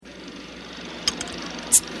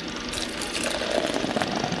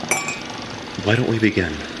Why don't we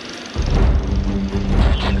begin?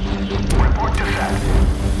 Report to set.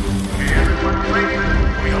 Everyone ready?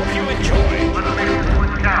 We hope you enjoy. Let's make this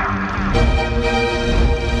one count.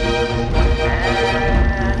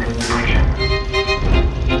 And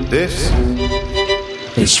action. This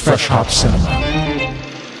is Fresh Hop Cinema.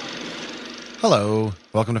 Hello.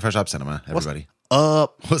 Welcome to Fresh Hop Cinema, everybody.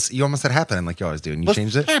 You almost said happening like you always do, and you What's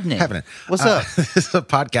changed it. happening? What's Uh, up? This is a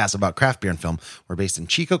podcast about craft beer and film. We're based in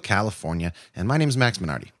Chico, California, and my name is Max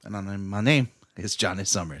Minardi. And my name is Johnny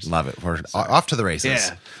Summers. Love it. We're off to the races.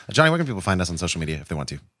 Yeah. Johnny, where can people find us on social media if they want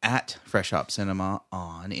to? At Fresh Hop Cinema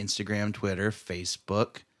on Instagram, Twitter,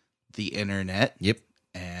 Facebook, the internet, Yep.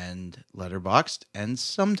 and Letterboxd, and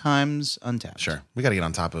sometimes Untapped. Sure. We got to get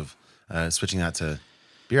on top of switching that to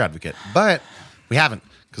Beer Advocate, but we haven't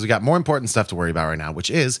because we got more important stuff to worry about right now, which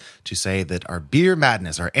is to say that our Beer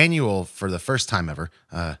Madness, our annual for the first time ever,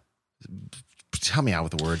 tell me out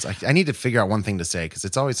with the words. I need to figure out one thing to say because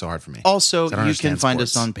it's always so hard for me. Also, 'Cause I don't you can understand find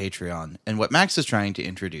sports. us on Patreon. And what Max is trying to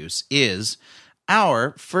introduce is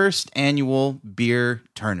our first annual beer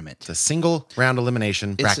tournament. It's a single round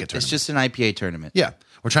elimination bracket tournament. It's just an IPA tournament. Yeah.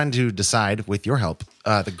 We're trying to decide, with your help,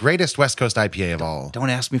 the greatest West Coast IPA of all.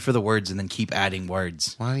 Don't ask me for the words and then keep adding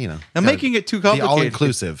words. Well, you know. I'm making it too complicated. Be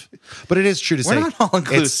all-inclusive. But it is true to say. We're not all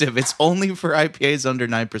inclusive. It's only for IPAs under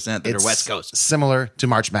 9% that are West Coast. Similar to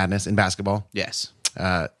March Madness in basketball. Yes.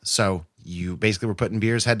 So you basically were putting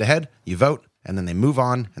beers head-to-head. You vote, and then they move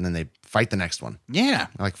on, and then they fight the next one. Yeah.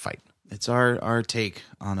 I like fight. It's our take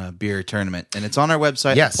on a beer tournament, and it's on our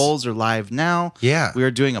website. Yes. The polls are live now. Yeah. We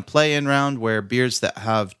are doing a play-in round where beers that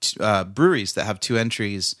have breweries that have two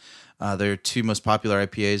entries, their two most popular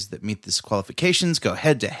IPAs that meet these qualifications, go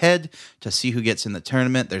head-to-head to see who gets in the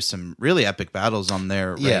tournament. There's some really epic battles on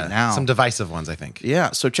there right now. Some divisive ones, I think.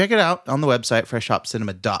 Yeah, so check it out on the website,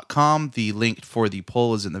 freshhopcinema.com. The link for the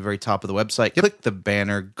poll is in the very top of the website. Click the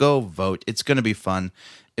banner, go vote. It's going to be fun.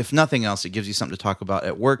 If nothing else, it gives you something to talk about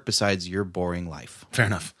at work besides your boring life. Fair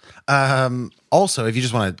enough. Also, if you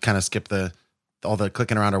just want to kind of skip all the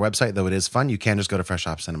clicking around our website, though it is fun, you can just go to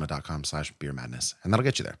freshhopcinema.com/beermadness, and that'll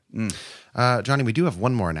get you there. Johnny, we do have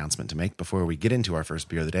one more announcement to make before we get into our first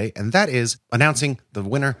beer of the day, and that is announcing the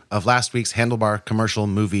winner of last week's Handlebar commercial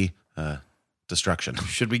movie Destruction.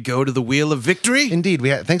 Should we go to the Wheel of Victory? Indeed.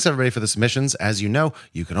 Thanks, everybody, for the submissions. As you know,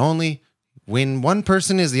 you can only win. One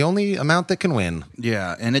person is the only amount that can win.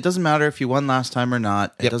 Yeah, and it doesn't matter if you won last time or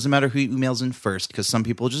not. It doesn't matter who emails in first because some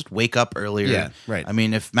people just wake up earlier. Yeah, right. I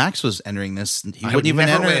mean, if Max was entering this, he would wouldn't even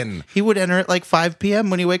never enter win. it. He would enter at like 5 p.m.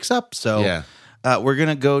 when he wakes up. So Yeah. we're going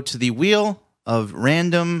to go to the Wheel of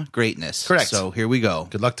Random Greatness. Correct. So here we go.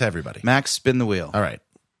 Good luck to everybody. Max, spin the wheel. All right.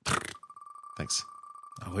 Thanks.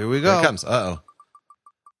 Oh, here we Here go. it comes. Uh-oh.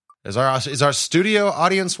 Is our studio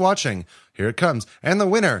audience watching? Here it comes. And the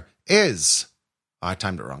winner is... I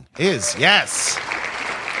timed it wrong. Yes.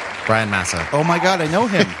 Brian Massa. Oh my God, I know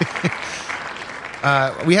him.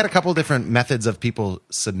 We had a couple different methods of people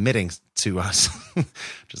submitting to us, which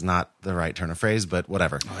is not the right turn of phrase, but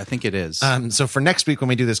whatever. Oh, I think it is. So for next week, when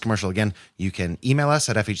we do this commercial again, you can email us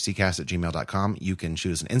at fhccast@gmail.com. You can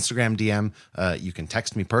shoot us an Instagram DM. You can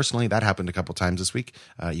text me personally. That happened a couple times this week.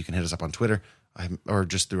 You can hit us up on Twitter or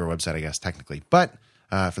just through our website, I guess, technically. But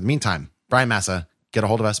for the meantime, Brian Massa, get a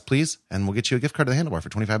hold of us, please, and we'll get you a gift card to the Handlebar for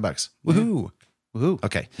 $25. Woohoo! Woohoo.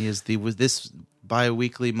 Okay. He is this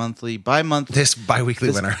bi-weekly winner. This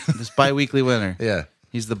bi-weekly winner. This bi-weekly winner. Yeah.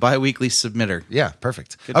 He's the bi-weekly submitter. Yeah,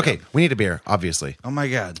 perfect. Good Okay, job. we need a beer, obviously. Oh my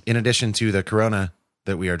God. In addition to the Corona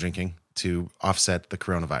that we are drinking to offset the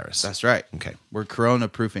coronavirus. That's right. Okay. We're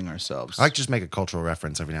corona-proofing ourselves. I like to just make a cultural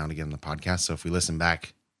reference every now and again in the podcast. So if we listen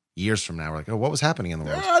back years from now, we're like, oh, what was happening in the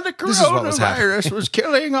world? the This is what was happening. coronavirus was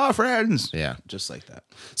killing our friends. Yeah. Just like that.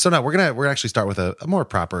 So no, we're gonna actually start with a more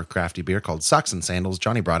proper crafty beer called Socks and Sandals.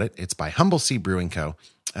 Johnny brought it. It's by Humble Sea Brewing Co.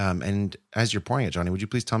 And as you're pouring it, Johnny, would you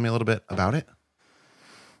please tell me a little bit about it?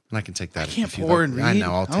 And I can take that. I can't if you'd pour like. and read. I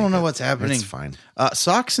know. I don't know what's happening. It's fine.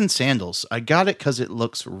 Socks and Sandals. I got it because it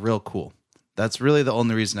looks real cool. That's really the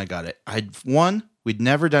only reason I got it. We'd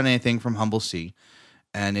never done anything from Humble Sea.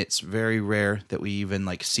 And it's very rare that we even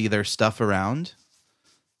see their stuff around.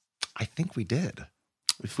 I think we did.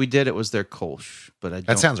 If we did, it was their Kolsch, but I don't.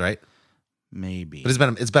 That sounds right. Maybe. But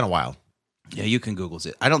it's been a while. Yeah, you can Google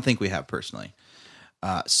it. I don't think we have personally.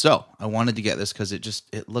 So I wanted to get this because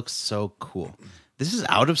it looks so cool. This is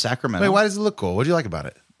out of Sacramento. Wait, why does it look cool? What do you like about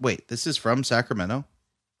it? Wait, this is from Sacramento?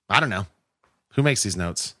 I don't know. Who makes these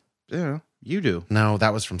notes? Yeah, you do. No,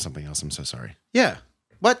 that was from something else. I'm so sorry. Yeah.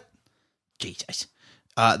 What? Jesus.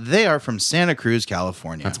 They are from Santa Cruz,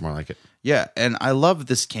 California. That's more like it. Yeah, and I love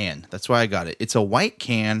this can. That's why I got it. It's a white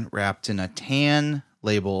can wrapped in a tan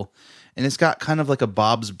label, and it's got kind of like a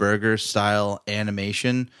Bob's Burger style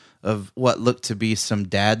animation of what looked to be some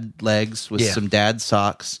dad legs with Yeah. some dad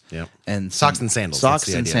socks. Yep. And Socks some- and sandals, that's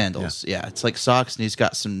Socks the and idea. sandals. Yeah. It's like socks, and he's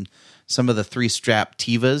got some of the 3-strap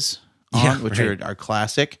Tivas on, Yeah, which right. are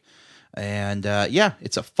classic. And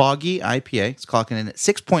it's a foggy IPA. It's clocking in at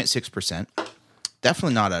 6.6%.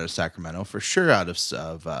 Definitely not out of Sacramento, for sure out of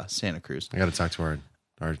Santa Cruz. I got to talk to our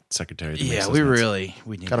secretary. that makes Yeah, those we notes.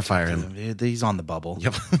 need Gotta to fire talk to him. him. He's on the bubble.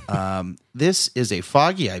 Yep. This is a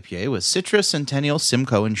foggy IPA with Citra, Centennial,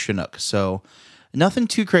 Simcoe, and Chinook. So nothing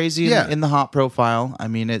too crazy Yeah. in the hop profile. I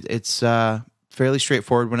mean, it's fairly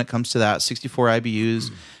straightforward when it comes to that. 64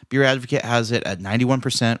 IBUs. Beer Advocate has it at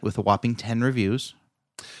 91% with a whopping 10 reviews.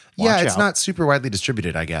 Yeah, Watch it's out. not super widely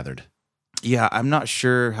distributed, I gathered. Yeah, I'm not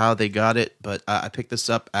sure how they got it, but I picked this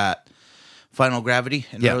up at Final Gravity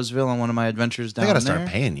in Yeah. Roseville on one of my adventures down They got there. to start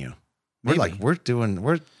paying you. Maybe.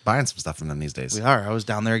 We're buying some stuff from them these days. We are. I was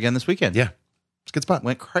down there again this weekend. Yeah. It's a good spot.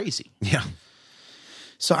 Went crazy. Yeah.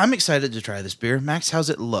 So I'm excited to try this beer. Max, how's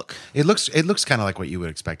it look? It looks kind of like what you would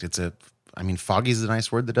expect. Foggy is a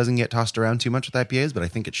nice word that doesn't get tossed around too much with IPAs, but I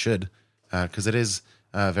think it should, because it is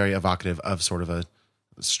very evocative of sort of a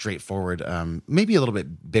straightforward, maybe a little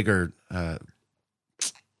bit bigger,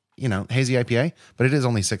 hazy IPA, but it is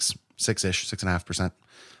only 6-ish, 6.5%.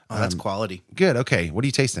 Oh, that's quality. Good. Okay. What are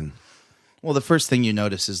you tasting? Well, the first thing you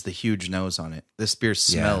notice is the huge nose on it. This beer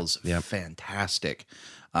smells Yep. fantastic.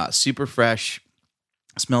 Super fresh.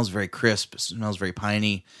 Smells very crisp. Smells very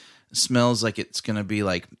piney. Smells like it's going to be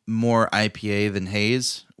like more IPA than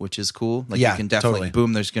haze, which is cool. Like Yeah, you can definitely, totally.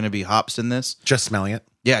 boom, there's going to be hops in this. Just smelling it.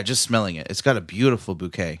 Yeah, just smelling it. It's got a beautiful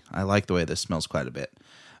bouquet. I like the way this smells quite a bit.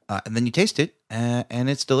 And then you taste it, and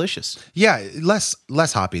it's delicious. Yeah, less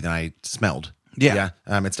hoppy than I smelled. Yeah.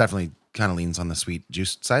 It's definitely kind of leans on the sweet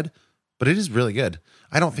juice side, but it is really good.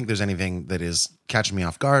 I don't think there's anything that is catching me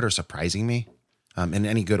off guard or surprising me in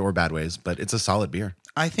any good or bad ways, but it's a solid beer.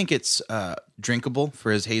 I think it's drinkable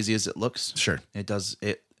for as hazy as it looks. Sure.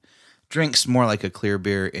 It drinks more like a clear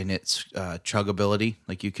beer in its chuggability.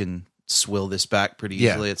 Like you can swill this back pretty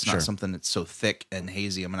Yeah, easily. It's sure. not something that's so thick and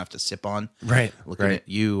hazy I'm gonna have to sip on. Right, Looking right. at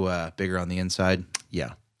you, bigger on the inside.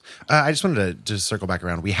 Yeah. I just wanted to just circle back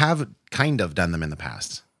around. We have kind of done them in the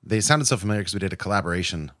past. They sounded so familiar because we did a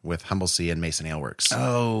collaboration with Humble Sea and Mason Ale Works.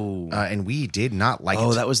 Oh, And we did not like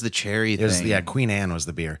it. that was the cherry It was, thing. yeah, Queen Anne was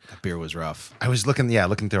the beer. That beer was rough. I was looking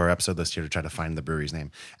through our episode list here to try to find the brewery's name.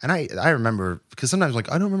 And I remember, because sometimes I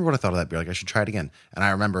don't remember what I thought of that beer. Like, I should try it again. And I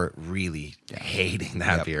remember really hating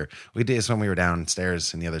that Yep. beer. We did this when we were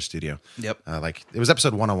downstairs in the other studio. Yep. It was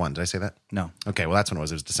episode 101. Did I say that? No. Okay, well, that's when it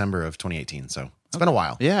was. It was December of 2018. So it's been a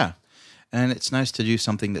while. Yeah, and it's nice to do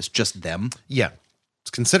something that's just them. Yeah. It's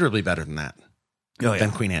considerably better than that. Oh, yeah. Than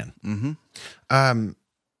Queen Anne. Mm-hmm.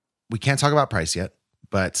 We can't talk about price yet,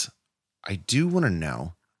 but I do want to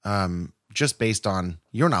know, just based on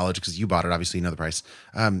your knowledge, because you bought it, obviously you know the price.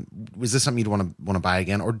 Was this something you'd want to buy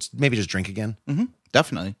again, or maybe just drink again? Mm-hmm.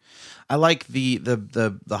 Definitely, I like the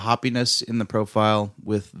hoppiness in the profile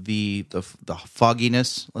with the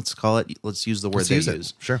fogginess. Let's call it. Let's use the word they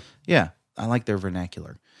use. Sure. Yeah, I like their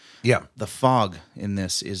vernacular. Yeah. The fog in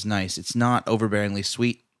this is nice. It's not overbearingly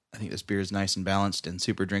sweet. I think this beer is nice and balanced and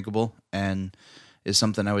super drinkable, and is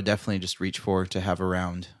something I would definitely just reach for to have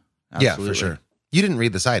around. Absolutely. Yeah, for sure. You didn't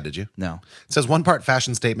read the side, did you? No. It says 1 part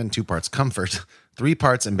fashion statement, 2 parts comfort, 3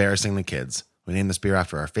 parts embarrassingly kids. We named this beer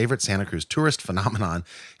after our favorite Santa Cruz tourist phenomenon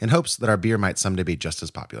in hopes that our beer might someday be just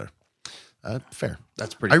as popular. Fair.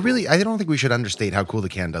 That's pretty cool. I don't think we should understate how cool the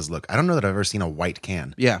can does look. I don't know that I've ever seen a white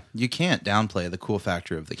can. Yeah, you can't downplay the cool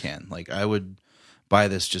factor of the can. Like I would buy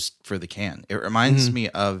this just for the can. It reminds me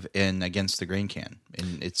of an Against the Grain can.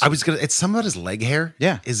 And it's It's some of his leg hair.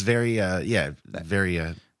 Yeah. Is very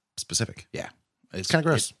very specific. yeah. It's kinda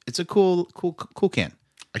gross. It's a cool can.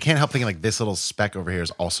 I can't help thinking like this little speck over here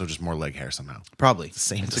is also just more leg hair somehow. Probably.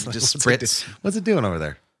 Same. It's like What's just it spritz. what's it doing over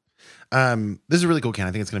there? This is a really cool can.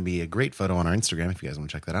 I think it's going to be a great photo on our Instagram. If you guys want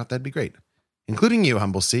to check that out, that'd be great. Including you,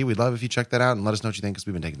 Humble Sea. We'd love if you check that out and let us know what you think because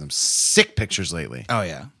we've been taking some sick pictures lately. Oh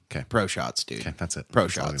yeah. Okay. Pro shots, dude. Okay, that's it. Pro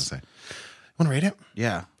That's all I was shots. gonna say. Want to rate it?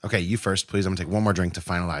 Yeah. Okay, you first, please. I'm going to take one more drink to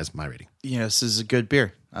finalize my rating. Yeah, this is a good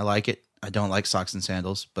beer. I like it. I don't like socks and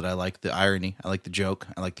sandals, but I like the irony. I like the joke.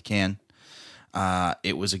 I like the can.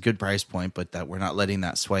 It was a good price point, but that we're not letting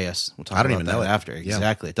that sway us. We'll talk I don't about even that know it. after. Yeah.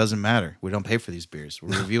 Exactly. It doesn't matter. We don't pay for these beers.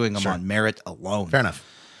 We're reviewing them Sure. on merit alone. Fair enough.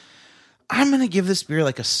 I'm going to give this beer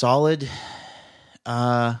like a solid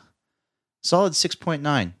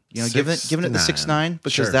 6.9. You know, giving it the 6.9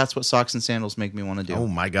 because Sure. that's what socks and sandals make me want to do. Oh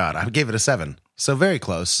my God. I gave it a 7. So very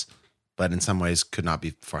close, but in some ways could not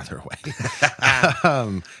be farther away.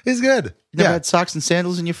 It's good. Never Yeah. had socks and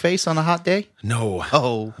sandals in your face on a hot day? No.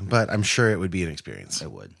 Oh, But I'm sure it would be an experience.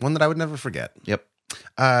 it would. One that I would never forget. Yep.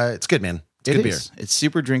 It's good, man. It's It good is. beer. It's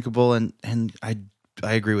super drinkable, and I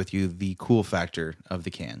agree with you. The cool factor of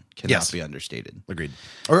the can cannot Yes. be understated. Agreed.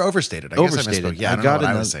 Or overstated. I guess I Overstated. misspoke. Yeah, I don't know what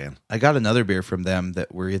I was another, saying. I got another beer from them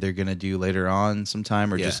that we're either going to do later on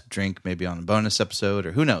sometime or Yeah. just drink maybe on a bonus episode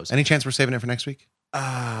or who knows. Any chance we're saving it for next week?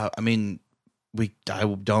 I mean, I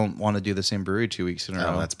don't want to do the same brewery 2 weeks in a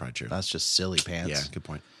row. Oh, that's probably true. That's just silly pants. Yeah, good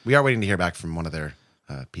point. We are waiting to hear back from one of their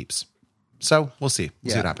peeps. So we'll see.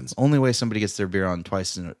 We'll see what happens. Only way somebody gets their beer on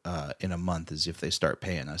twice in a month is if they start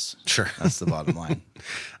paying us. Sure. That's the bottom line.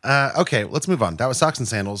 Okay, let's move on. That was Socks and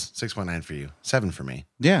Sandals, 6.9 for you, 7 for me.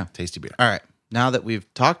 Yeah. Tasty beer. All right. Now that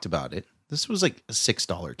we've talked about it, this was like a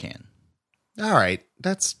 $6 can. All right,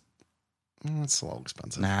 that's a little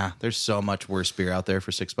expensive. Nah, there's so much worse beer out there for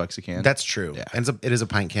 $6 a can. That's true. Yeah. And it is a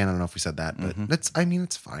pint can. I don't know if we said that, but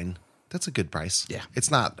it's fine. That's a good price. Yeah. It's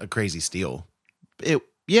not a crazy steal.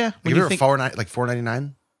 Yeah. Like when if you it were think-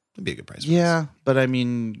 $4.99, it'd be a good price. For Yeah, but I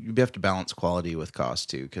mean, you have to balance quality with cost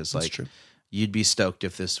too, because That's like true. you'd be stoked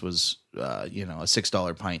if this was, a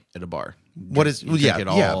 $6 pint at a bar. What is? You Well, drink yeah, it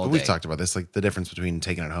all yeah. But we've day. talked about this, like the difference between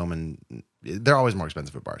taking it home and they're always more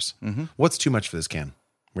expensive at bars. What's too much for this can?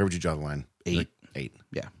 Where would you draw the line? 8. Like 8.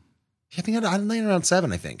 Yeah, I think I'd land around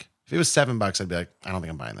 7. I think if it was $7, I'd be like, I don't think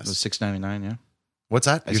I'm buying it was this. $6.99. Yeah, What's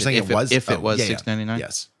that? You're said saying if it was? if it was yeah, yeah. $6.99?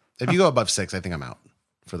 Yes. If you go above 6, I think I'm out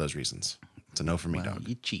for those reasons. It's a no for me, well, dog.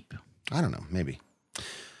 you cheap. I don't know. Maybe.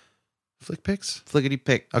 Flick picks. Flickety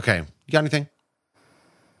pick. Okay. You got anything?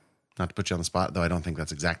 Not to put you on the spot, though I don't think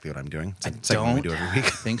that's exactly what I'm doing. It's a segment we do every week.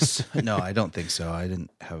 think so. No, I don't think so. I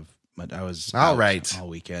didn't have much. I was All out right. all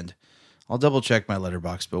weekend. I'll double check my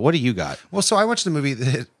letterbox. But what do you got? Well, so I watched the movie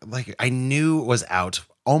that like I knew was out.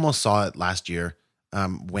 Almost saw it last year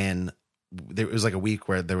when there was like a week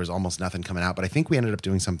where there was almost nothing coming out. But I think we ended up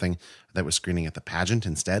doing something that was screening at the Pageant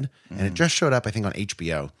instead, and it just showed up I think on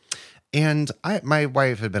HBO. And my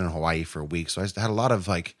wife had been in Hawaii for a week, so I had a lot of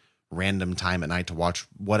like random time at night to watch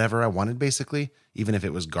whatever I wanted, basically, even if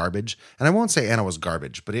it was garbage. And I won't say Anna was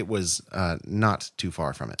garbage, but it was not too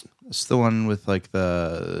far from it. It's the one with like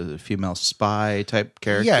the female spy type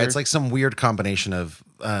character. Yeah, it's like some weird combination of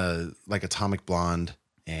like Atomic Blonde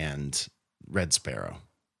and Red Sparrow.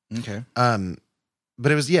 okay.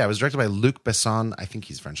 But it was directed by Luc Besson. I think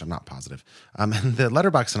he's French. I'm not positive. And the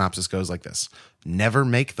letterbox synopsis goes like this: never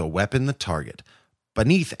make the weapon the target.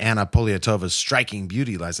 Beneath Anna Poliatova's striking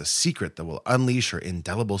beauty lies a secret that will unleash her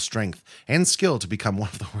indelible strength and skill to become one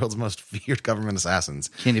of the world's most feared government assassins.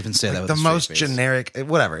 Can't even say that with The a straight most face. generic,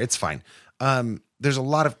 whatever, it's fine. There's a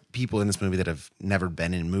lot of people in this movie that have never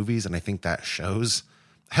been in movies, and I think that shows.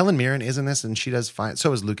 Helen Mirren is in this, and she does fine.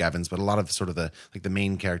 So is Luke Evans, but a lot of sort of the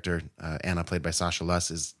main character, Anna, played by Sasha Luss,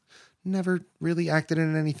 is never really acted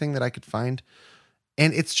in anything that I could find.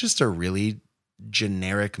 And it's just a really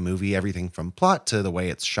generic movie, everything from plot to the way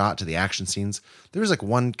it's shot to the action scenes. There's like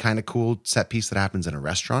one kind of cool set piece that happens in a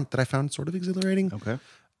restaurant that I found sort of exhilarating, Okay.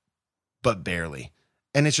 but barely.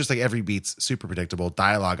 And it's just like every beat's super predictable.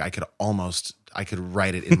 Dialogue, I could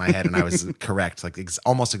write it in my head and I was correct, like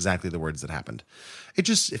almost exactly the words that happened. It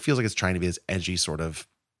feels like it's trying to be this edgy sort of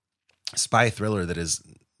spy thriller that is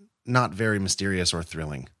not very mysterious or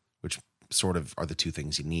thrilling, which sort of are the two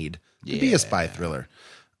things you need to be a spy thriller.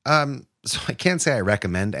 So I can't say I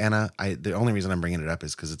recommend Anna. The only reason I'm bringing it up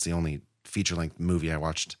is because it's the only feature-length movie I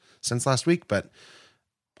watched since last week. But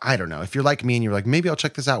I don't know. If you're like me and you're like, maybe I'll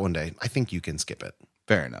check this out one day, I think you can skip it.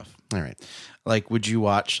 Fair enough. All right. Like, would you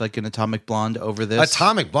watch like an Atomic Blonde over this?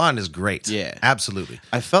 Atomic Blonde is great. Yeah. Absolutely.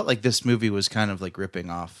 I felt like this movie was kind of like ripping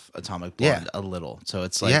off Atomic Blonde Yeah. a little. So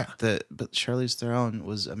it's like Yeah. but Charlize Theron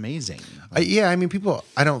was amazing. I mean, people,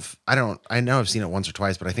 I know I've seen it once or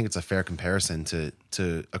twice, but I think it's a fair comparison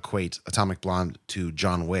to equate Atomic Blonde to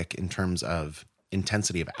John Wick in terms of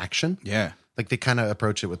intensity of action. Yeah. Like they kind of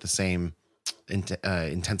approach it with the same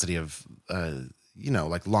intensity of,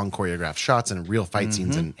 like long choreographed shots and real fight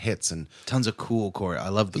scenes and hits and Tons of cool choreo. I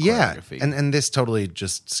love the yeah. choreography. And this totally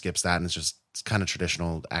just skips that. And it's just kind of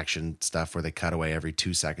traditional action stuff where they cut away every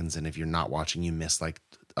 2 seconds. And if you're not watching, you miss like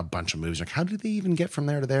a bunch of moves. Like, how did they even get from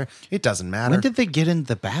there to there? It doesn't matter. when did they get in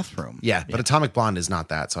the bathroom? Yeah, but Atomic Blonde is not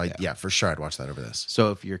that. So for sure I'd watch that over this.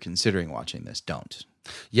 So if you're considering watching this, don't.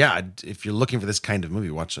 Yeah, if you're looking for this kind of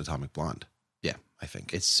movie, watch Atomic Blonde. Yeah. I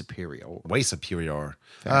think It's superior. way superior.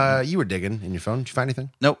 You were digging in your phone. Did you find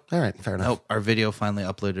anything? Nope. All right, fair enough. Nope. Our video finally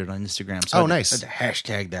uploaded on Instagram. Oh, I nice. had to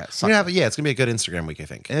hashtag that. It's gonna be a good Instagram week, I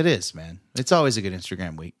think. It is, man. It's always a good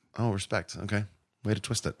Instagram week. Oh, respect. Okay, way to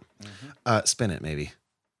twist it. Spin it, maybe.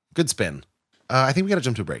 Good spin. I think we got to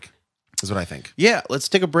jump to a break, is what I think. Yeah, let's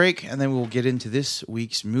take a break, and then we'll get into this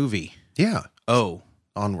week's movie. Yeah. Oh,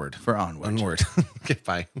 Onward. for Onward. Onward. Okay,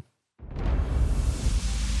 bye.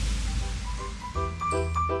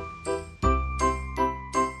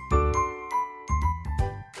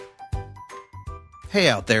 Hey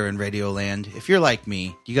out there in Radioland, if you're like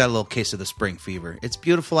me, you got a little case of the spring fever. It's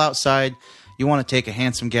beautiful outside. You want to take a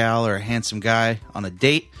handsome gal or a handsome guy on a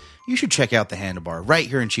date, you should check out the Handlebar right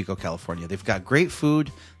here in Chico, California. They've got great food,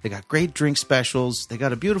 they got great drink specials, they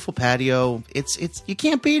got a beautiful patio. It's you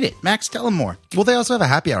can't beat it. Max, tell them more. Well, they also have a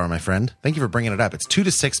happy hour, my friend. Thank you for bringing it up. It's 2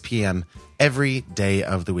 to 6 p.m. every day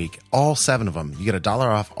of the week. All 7 of them. You get $1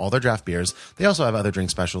 off all their draft beers. They also have other drink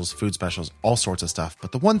specials, food specials, all sorts of stuff.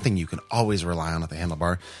 But the one thing you can always rely on at the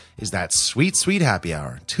Handlebar is that sweet, sweet happy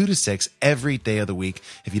hour. 2 to 6 every day of the week.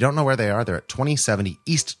 If you don't know where they are, they're at 2070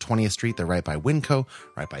 East 20th Street. They're right by Winco,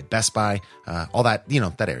 right by Best Buy, all that,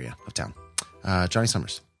 that area of town. Johnny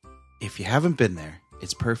Summers. If you haven't been there,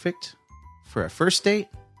 it's perfect for a first date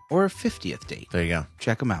or a 50th date. There you go.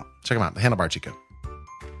 Check them out. Check them out. The Handlebar, Chico.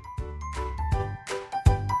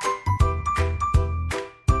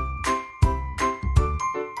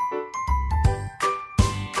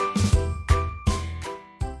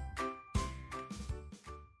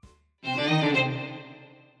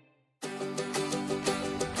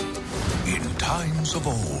 In times of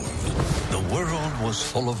old, the world was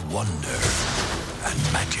full of wonder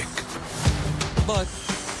and magic. But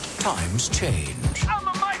times change. I'm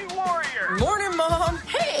a mighty warrior. Morning, Mom.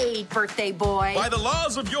 Hey, birthday boy. By the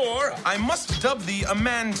laws of yore, I must dub thee a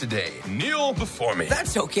man today. Kneel before me.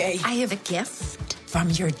 That's okay. I have a gift from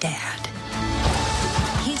your dad.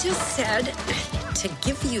 He just said to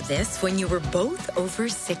give you this when you were both over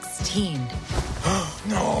 16.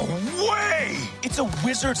 No way! It's a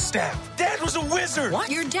wizard staff. Dad was a wizard. What?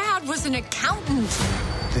 Your dad was an accountant.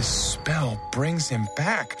 This spell brings him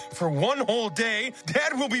back. For one whole day,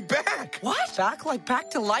 Dad will be back. What? Back like back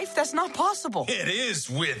to life? That's not possible. It is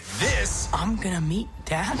with this. I'm gonna meet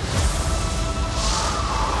Dad.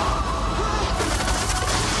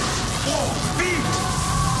 Whoa, feet!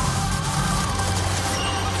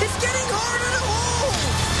 It's getting harder to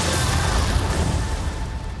hold.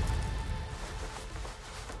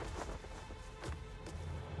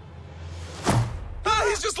 Ah,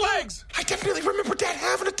 he's just legs. I definitely remember Dad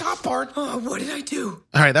having a top part. Oh, what did I do?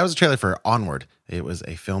 All right, that was a trailer for Onward. It was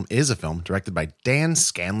a film, directed by Dan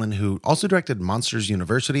Scanlon, who also directed Monsters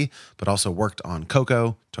University, but also worked on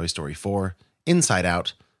Coco, Toy Story 4, Inside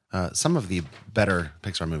Out, some of the better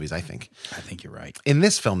Pixar movies, I think. I think you're right. In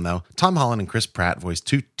this film, though, Tom Holland and Chris Pratt voiced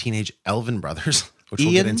 2 teenage elven brothers, which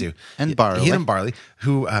we'll get into. And Barley. Ian and Barley,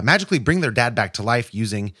 who magically bring their dad back to life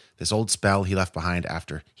using this old spell he left behind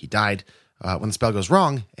after he died. When the spell goes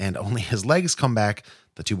wrong and only his legs come back,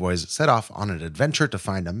 the 2 boys set off on an adventure to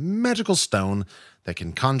find a magical stone that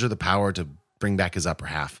can conjure the power to bring back his upper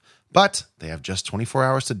half. But they have just 24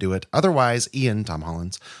 hours to do it. Otherwise, Ian, Tom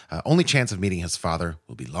Holland's only chance of meeting his father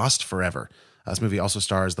will be lost forever. This movie also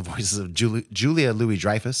stars the voices of Julia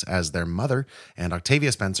Louis-Dreyfus as their mother and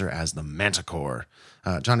Octavia Spencer as the Manticore.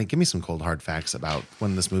 Johnny, give me some cold hard facts about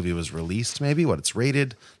when this movie was released, maybe, what it's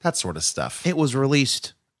rated, that sort of stuff. It was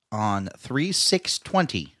released on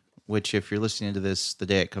 3/6/20, which, if you're listening to this the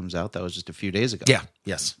day it comes out, that was just a few days ago. Yeah,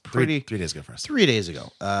 yes. Pretty- 3 days ago for us. 3 days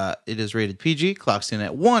ago. It is rated PG, clocks in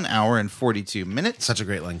at 1 hour and 42 minutes. Such a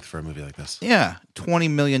great length for a movie like this. Yeah, $20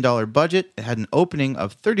 million budget. It had an opening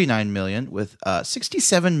of $39 million with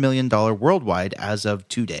 $67 million worldwide as of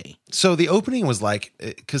today. So the opening was like,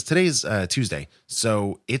 because today's Tuesday,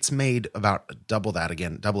 so it's made about double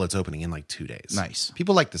its opening in like 2 days. Nice.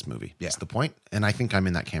 People like this movie. Yeah. That's the point. And I think I'm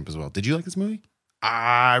in that camp as well. Did you like this movie?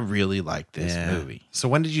 I really like this movie. So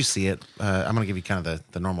when did you see it? I'm going to give you kind of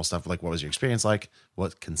the normal stuff. Like, what was your experience like?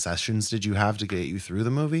 What concessions did you have to get you through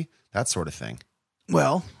the movie? That sort of thing.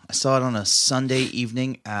 Well, I saw it on a Sunday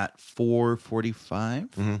evening at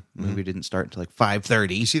 4:45. The movie didn't start until like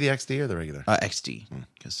 5:30. You see the XD or the regular? XD.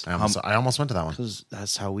 Because I almost went to that one.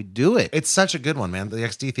 that's how we do it. It's such a good one, man. The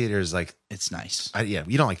XD theater is like, It's nice.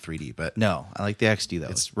 you don't like 3D, but No, I like the XD though.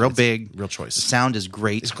 It's real big. real choice. The sound is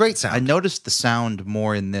great. It's great sound. I noticed the sound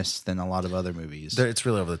more in this than a lot of other movies. it's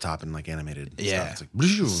really over the top and like animated Yeah. stuff. It's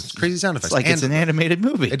like, it's crazy sound effects. It's like it's an animated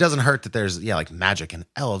movie. It doesn't hurt that there's like magic and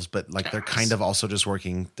elves, but like they're kind of also just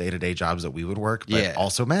working day-to-day jobs that we would work, but Yeah.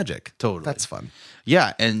 also magic. Totally. That's fun.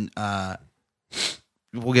 Yeah, and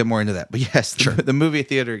we'll get more into that. But yes, the movie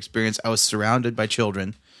theater experience, I was surrounded by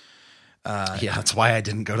children. Yeah, that's why I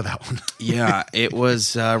didn't go to that one. Yeah, it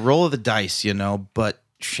was roll of the dice, but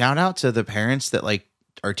shout out to the parents that like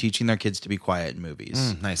are teaching their kids to be quiet in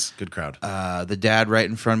movies. Nice. Good crowd. The dad right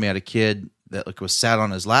in front of me had a kid that like was sat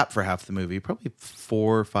on his lap for half the movie, probably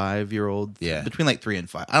 4 or 5 year old, between like 3 and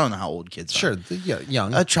 5. I don't know how old kids are.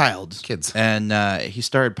 Young. A child. Kids. And he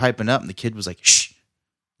started piping up, and the kid was like, shh.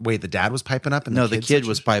 Wait, the dad was piping up? And No, the kid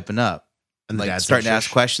was piping up. And the like dad starting said, to ask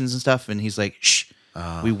 "Shh." questions and stuff, and he's like, shh.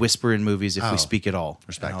 We whisper in movies if we speak at all.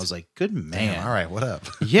 Respect. And I was like, good man. Damn, all right, what up?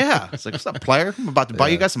 Yeah. It's like, what's up, player? I'm about to buy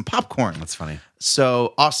you guys some popcorn. That's funny.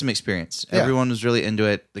 So awesome experience. Yeah. Everyone was really into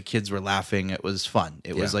it. The kids were laughing. It was fun.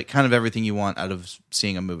 It was like kind of everything you want out of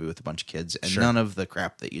seeing a movie with a bunch of kids, and none of the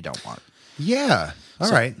crap that you don't want. Yeah. All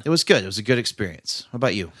right. It was good. It was a good experience. What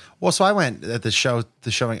about you? Well, so I went at the showing,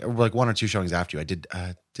 like 1 or 2 showings after you.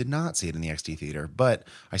 I did not see it in the XD theater, but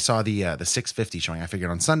I saw the 650 showing. I figured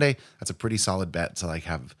on Sunday, that's a pretty solid bet to like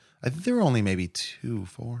have. I think there were only maybe 2,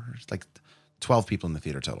 4, like 12 people in the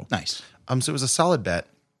theater total. Nice. So it was a solid bet,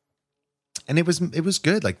 and it was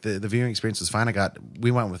good. Like the viewing experience was fine. We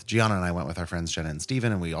went with Gianna and I went with our friends Jenna and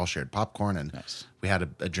Steven, and we all shared popcorn, and we had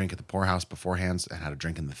a drink at the Poorhouse beforehand and had a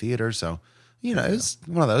drink in the theater. So it was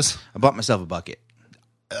one of those. I bought myself a bucket.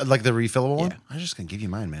 Like the refillable one? I'm just going to give you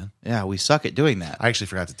mine, man. Yeah, we suck at doing that. I actually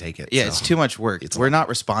forgot to take it. Yeah, so. it's too much work. We're not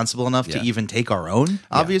responsible enough to even take our own,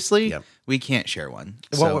 obviously. Yep. We can't share one.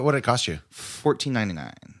 What did it cost you?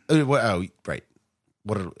 $14.99. Oh, right.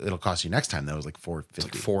 What it'll cost you next time, though, is like $4.50. It's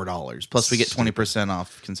like $4. Plus, we get 20%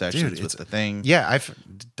 off concessions with the thing. Yeah, I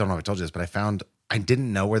don't know if I told you this, but I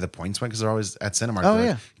didn't know where the points went because they're always at Cinemark. Oh, They're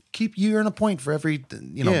yeah. like, you earn a point for every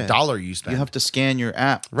dollar you spend. You have to scan your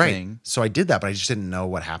app thing. So I did that, but I just didn't know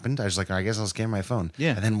what happened. I was like, I guess I'll scan my phone.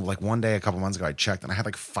 Yeah. And then like one day, a couple months ago, I checked and I had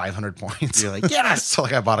like 500 points. You're like, yes! So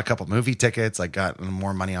like I bought a couple movie tickets. I got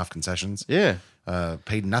more money off concessions. Yeah.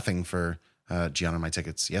 Paid nothing for Gianna and my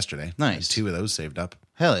tickets yesterday. Nice. 2 of those saved up.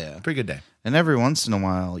 Hell yeah. Pretty good day. And every once in a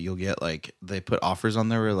while, you'll get like, they put offers on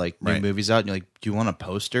there where like new movies out, and you're like, do you want a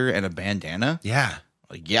poster and a bandana? Yeah.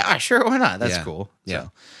 Like, yeah, sure, why not? That's Yeah. cool. Yeah.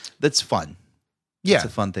 So, that's fun. Yeah. It's a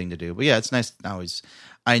fun thing to do. But yeah, it's nice.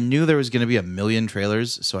 I knew there was going to be a million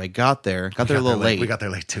trailers, so I got there. Got there a little late. We got there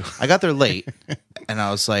late too. I got there late, and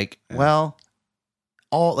I was like, well,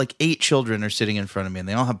 all like 8 children are sitting in front of me, and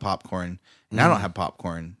they all have popcorn, and I don't have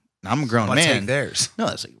popcorn. And I'm a grown I'll man. take theirs. No,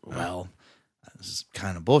 that's like, well, this is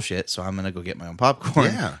kind of bullshit, so I'm going to go get my own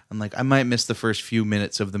popcorn. Yeah. I'm like, I might miss the first few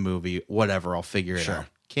minutes of the movie. Whatever, I'll figure it Sure. out.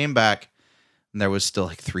 Came back, and there was still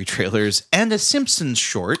like 3 trailers and a Simpsons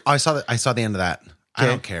short. Oh, I saw the end of that. I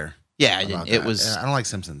don't care. Yeah, I didn't. It was. I don't like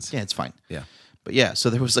Simpsons. Yeah, it's fine. Yeah. But yeah, so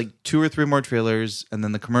there was like 2 or 3 more trailers, and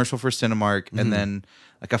then the commercial for Cinemark, and then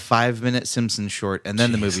like a 5-minute Simpsons short, and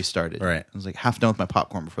then the movie started. Right. I was like half done with my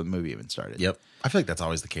popcorn before the movie even started. Yep. I feel like that's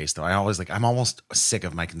always the case, though. I'm almost sick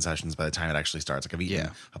of my concessions by the time it actually starts. Like I've eaten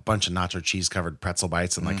a bunch of nacho cheese covered pretzel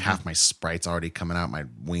bites, and like half my Sprite's already coming out my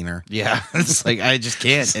wiener. Yeah, it's like I just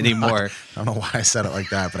can't anymore. I don't know why I said it like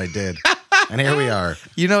that, but I did. And here we are.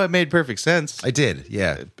 You know, it made perfect sense. I did.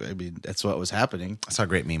 Yeah. I mean, that's what was happening. I saw a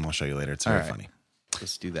great meme. I'll show you later. It's very funny.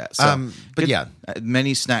 Let's do that. So, but yeah,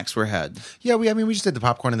 many snacks were had. Yeah, we just did the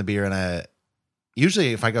popcorn and the beer, and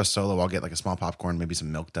usually if I go solo, I'll get like a small popcorn, maybe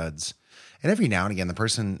some Milk Duds, and every now and again, the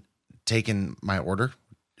person taking my order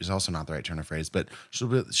is also not the right turn of phrase, but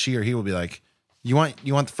she or he will be like, "You want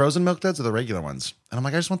the frozen Milk Duds or the regular ones?" And I'm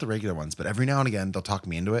like, "I just want the regular ones," but every now and again, they'll talk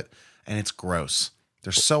me into it, and it's gross.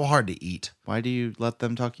 They're so hard to eat. Why do you let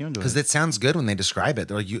them talk you into it? Because it sounds good when they describe it.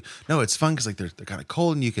 They're like, no, it's fun because like they're kind of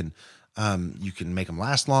cold and you can make them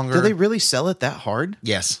last longer. Do they really sell it that hard?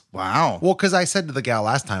 Yes. Wow. Well, because I said to the gal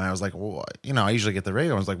last time, I was like, well, I usually get the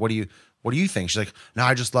regular ones. Like, what do you think? She's like, no,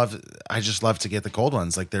 I just love to get the cold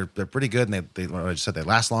ones. Like they're pretty good and they what I just said, they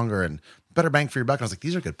last longer and better bang for your buck. And I was like,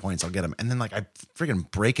 these are good points. I'll get them. And then like I freaking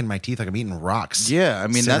breaking my teeth like I'm eating rocks. Yeah, I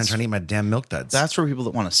mean that's trying to eat my damn Milk Duds. That's for people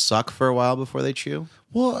that want to suck for a while before they chew.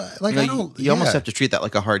 Well, like you almost have to treat that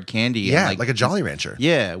like a hard candy. Yeah, and like a Jolly Rancher.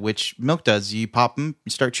 Yeah, which Milk Duds, you pop them,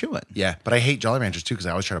 you start chewing. Yeah, but I hate Jolly Ranchers too because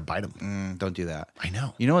I always try to bite them. Don't do that. I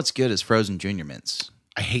know. You know what's good is frozen Junior Mints.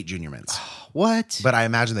 I hate Junior Mints. What? But I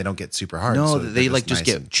imagine they don't get super hard. No, so they like just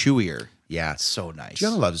nice get chewier. Yeah, it's so nice.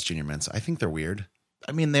 Gianna loves Junior Mints. I think they're weird.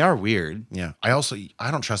 I mean, they are weird. Yeah. I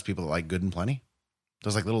don't trust people that like Good and Plenty.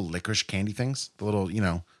 Those like little licorice candy things. The little, they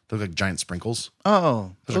look like giant sprinkles.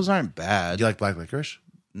 Oh, those aren't bad. Do you like black licorice?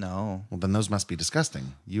 No. Well, then those must be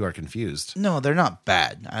disgusting. You are confused. No, they're not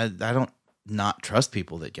bad. I don't not trust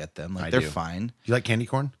people that get them. Like, they're fine. Do you like candy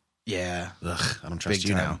corn? Yeah. Ugh, I don't trust Big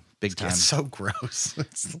you time. now. Big time. It's so gross.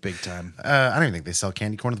 Big time. I don't even think they sell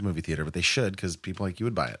candy corn at the movie theater, but they should because people like you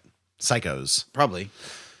would buy it. Psychos. Probably.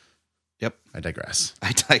 Yep. I digress.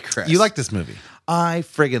 I digress. You like this movie? I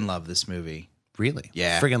friggin' love this movie. Really?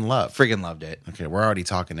 Yeah. Friggin' love. Friggin' loved it. Okay, we're already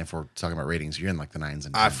talking. If we're talking about ratings, you're in like the 9s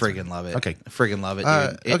and 10s. I friggin' love it. Okay. I friggin' love it,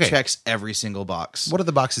 dude. It okay. checks every single box. What are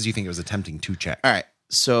the boxes you think it was attempting to check? All right.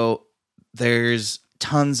 So there's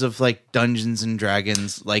tons of like Dungeons and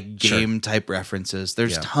Dragons, like game type references.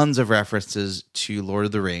 There's tons of references to Lord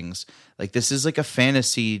of the Rings. Like this is like a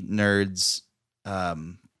fantasy nerds.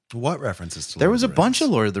 What references to There Lord was of a the bunch Rings?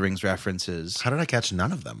 of Lord of the Rings references. How did I catch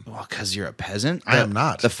none of them? Well, because you're a peasant. I am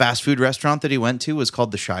not. The fast food restaurant that he went to was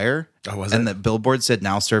called The Shire. Oh, was and it? the billboard said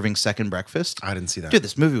now serving second breakfast. I didn't see that. Dude,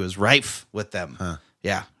 this movie was rife with them. Huh.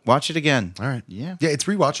 Yeah. Watch it again. All right. Yeah. Yeah, it's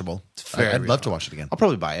rewatchable. very I'd love to watch it again. I'll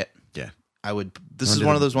probably buy it. Yeah. I would. This Wanna is do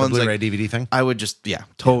one of those the ones Blu-ray like DVD thing? I would just,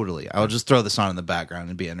 totally. I would just throw this on in the background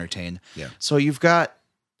and be entertained. Yeah. So you've got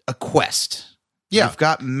a quest. Yeah. You've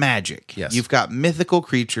got magic. Yes. You've got mythical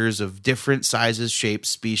creatures of different sizes, shapes,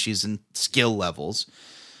 species, and skill levels.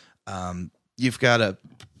 You've got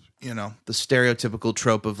the stereotypical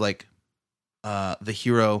trope of like the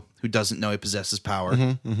hero who doesn't know he possesses power,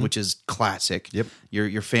 which is classic. Yep.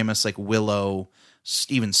 Your famous like Willow,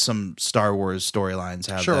 even some Star Wars storylines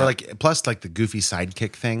have Sure, that. like plus like the goofy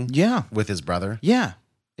sidekick thing. Yeah. With his brother. Yeah,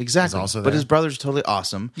 exactly. also but there. his brother's totally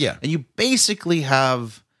awesome. Yeah. And you basically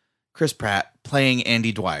have Chris Pratt playing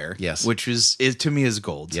Andy Dwyer. Yes. Which is to me is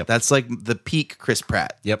gold. Yep. That's like the peak Chris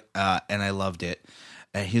Pratt. Yep. And I loved it.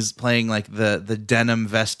 And he's playing like the denim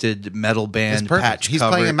vested metal band It's perfect. patch He's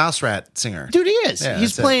cover. playing a Mouse Rat singer. Dude, he is. Yeah, He's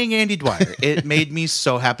that's it. playing Andy Dwyer. It made me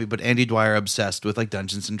so happy. But Andy Dwyer obsessed with like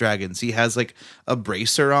Dungeons and Dragons. He has like a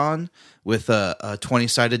bracer on with a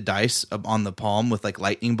 20-sided dice on the palm with like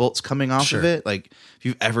lightning bolts coming off Sure. of it. Like if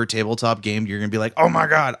you've ever tabletop gamed, you're gonna be like, oh my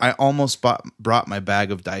god! I almost brought my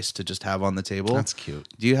bag of dice to just have on the table. That's cute.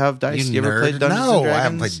 Do you have dice? You ever nerd. played Dungeons no, and Dragons? I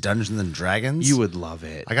haven't played Dungeons and Dragons. You would love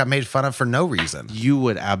it. I got made fun of for no reason. You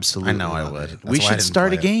would absolutely. I know I love would. it. That's We why I should didn't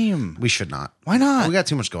start a play it. game. We should not. Why not? We got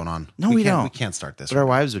too much going on. No, we can't, don't. We can't start this. But our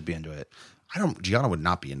right wives would be into it. Gianna would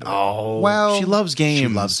not be into it. Oh, well, she loves games. She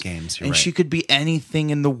loves games. You're and right. she could be anything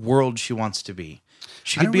in the world she wants to be.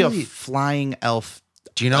 She I could don't be really- a flying elf.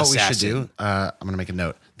 Do you know what we should assassin. do? I'm going to make a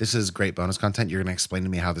note. This is great bonus content. You're going to explain to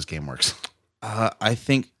me how this game works. I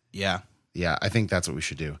think, yeah. Yeah, I think that's what we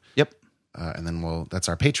should do. Yep. And then that's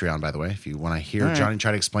our Patreon, by the way. If you want to hear All right. Johnny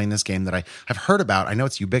try to explain this game that I've heard about, I know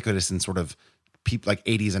it's ubiquitous in sort of people like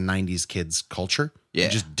 80s and 90s kids culture. Yeah. I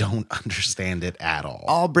just don't understand it at all.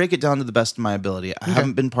 I'll break it down to the best of my ability. I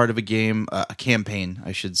haven't been part of a game, a campaign,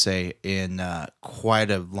 I should say, in quite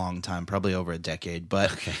a long time, probably over a decade.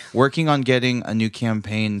 But working on getting a new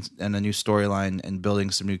campaign and a new storyline and building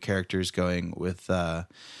some new characters going with.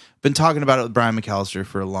 Been talking about it with Brian McAllister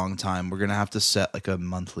for a long time. We're gonna have to set like a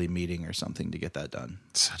monthly meeting or something to get that done.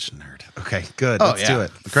 Such a nerd. Okay, good. Let's do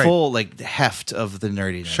it. Great. Full like heft of the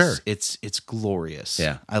nerdiness. Sure. It's glorious.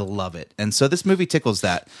 Yeah. I love it. And so this movie tickles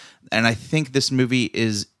that. And I think this movie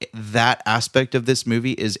is that aspect of this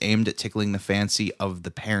movie is aimed at tickling the fancy of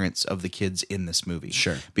the parents of the kids in this movie.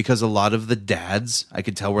 Sure. Because a lot of the dads, I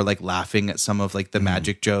could tell, were like laughing at some of like the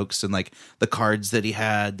magic jokes and like the cards that he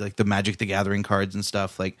had, like the Magic the Gathering cards and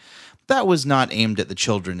stuff. Like that was not aimed at the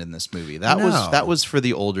children in this movie. That was for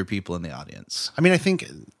the older people in the audience. I mean, I think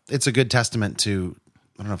it's a good testament to,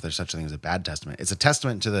 I don't know if there's such a thing as a bad testament. It's a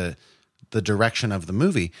testament to the direction of the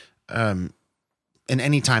movie. And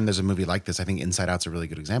any time there's a movie like this, I think Inside Out's a really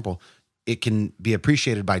good example. It can be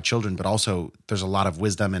appreciated by children, but also there's a lot of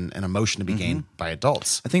wisdom and emotion to be gained by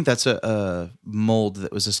adults. I think that's a mold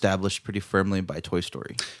that was established pretty firmly by Toy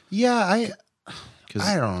Story. Yeah, I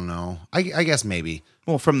don't know. I guess maybe.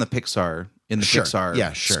 Well, from the Pixar, in the Sure. Pixar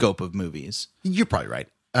Yeah, sure. scope of movies. You're probably right.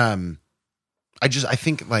 I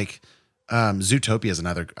think like Zootopia is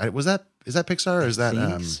another. Is that Pixar or is that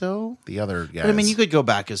think so? the other guys? But I mean, you could go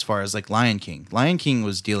back as far as like Lion King. Lion King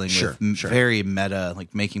was dealing Sure, with sure. very meta,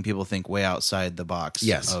 like making people think way outside the box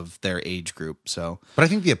Yes. of their age group. So But I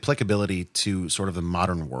think the applicability to sort of the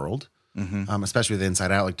modern world, especially with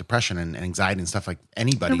Inside Out, like depression and anxiety and stuff, like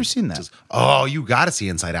anybody. I've never seen that. just- you got to see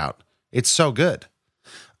Inside Out. It's so good.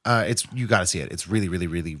 You got to see it. It's really, really,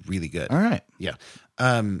 really, really good. all right. Yeah.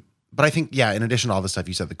 But I think, yeah, in addition to all the stuff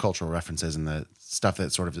you said, the cultural references and the stuff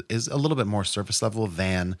that sort of is a little bit more surface level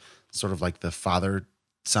than sort of like the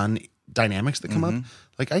father-son dynamics that come up.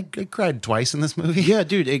 Like I cried twice in this movie. Yeah,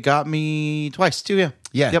 dude, it got me twice too. Yeah.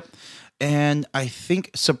 Yeah. Yep. And I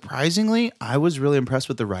think surprisingly, I was really impressed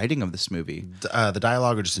with the writing of this movie. The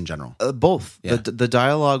dialogue or just in general? Both. Yeah. The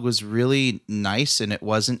dialogue was really nice and it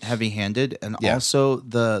wasn't heavy-handed, and Yeah. also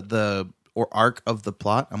the arc of the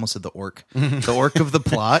plot. I almost said the orc. The orc of the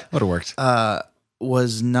plot Would have worked.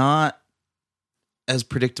 was not as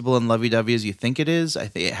predictable and lovey-dovey as you think it is. I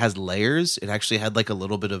think it has layers. It actually had like a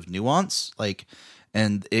little bit of nuance,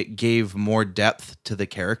 and it gave more depth to the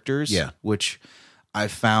characters, which I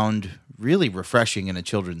found really refreshing in a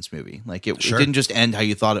children's movie. Like it didn't just end how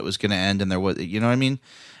you thought it was going to end, and there was, you know what I mean?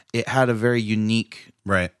 It had a very unique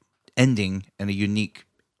ending and a unique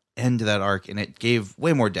end to that arc, and it gave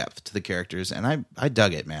way more depth to the characters, and I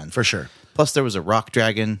dug it, man. For sure. Plus, there was a rock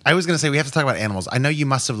dragon. I was going to say, we have to talk about animals. I know you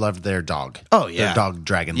must have loved their dog. Oh, yeah. Their dog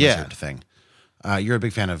dragon lizard thing. You're a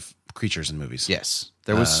big fan of creatures in movies. Yes.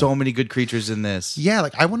 There was so many good creatures in this. Yeah,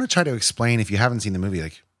 like I want to try to explain, if you haven't seen the movie,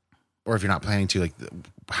 like, or if you're not planning to, like,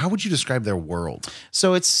 how would you describe their world?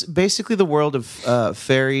 So it's basically the world of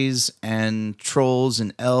fairies and trolls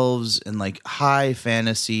and elves and like high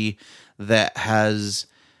fantasy that has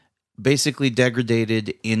basically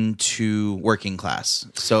degraded into working class.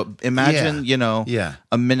 So imagine,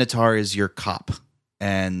 a minotaur is your cop,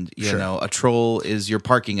 and you know, a troll is your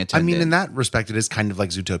parking attendant. I mean, in that respect, it is kind of like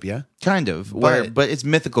Zootopia. Kind of, but it's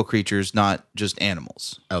mythical creatures, not just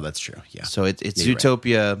animals. Oh, that's true. Yeah. So it's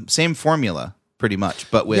Zootopia, right. Same formula, pretty much,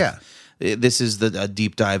 but with this is a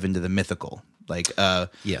deep dive into the mythical. Like,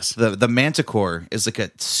 yes, the Manticore is like a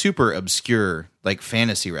super obscure like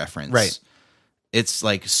fantasy reference, right? It's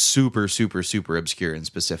like super, super, super obscure and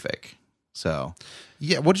specific. So,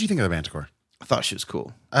 yeah. What did you think of the Manticore? I thought she was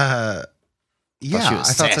cool. Yeah, I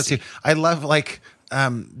thought so too. I love, like,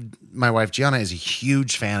 my wife Gianna is a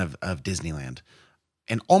huge fan of Disneyland,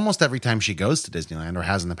 and almost every time she goes to Disneyland or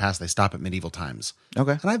has in the past, they stop at medieval times.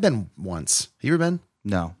 Okay, and I've been once. Have you ever been?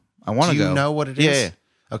 No, I want to go. Do you know what it is? Yeah.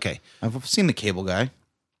 Okay, I've seen the Cable Guy.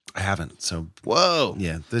 I haven't. So whoa,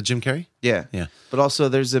 yeah, the Jim Carrey. Yeah. Yeah. But also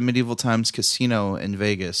there's a medieval times casino in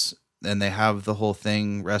Vegas, and they have the whole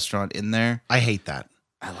thing restaurant in there. I hate that.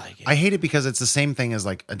 I like it. I hate it because it's the same thing as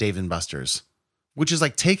like a Dave and Buster's, which is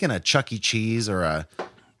like taking a Chuck E. Cheese or a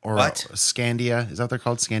Scandia. Is that what they're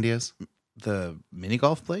called? Scandias? The mini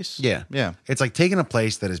golf place? Yeah. Yeah. It's like taking a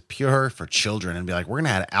place that is pure for children and be like, we're going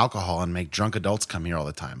to add alcohol and make drunk adults come here all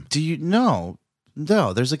the time. Do you know?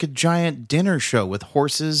 No, there's like a giant dinner show with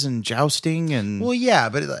horses and jousting and. Well, yeah,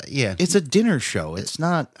 but yeah, it's a dinner show. It's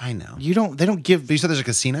not. I know. They don't give. But you said there's a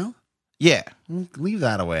casino? Yeah. Leave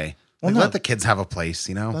that away. Well, like, no. let the kids have a place,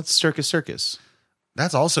 That's Circus.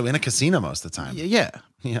 That's also in a casino most of the time. Yeah.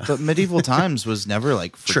 But medieval times was never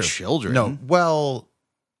like for children. No, well,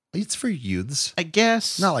 it's for youths. I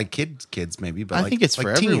guess. Not like kids maybe, but I like, think it's like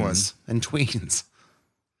for teens everyone. and tweens.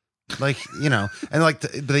 Like, and like,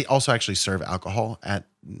 but they also actually serve alcohol at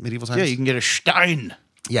medieval times. Yeah, you can get a Stein.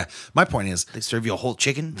 Yeah, my point is, They serve you a whole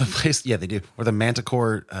chicken. the place. Yeah, they do. Or the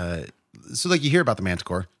Manticore. So like you hear about the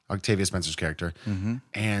Manticore, Octavia Spencer's character,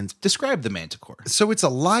 and Describe the Manticore. so it's a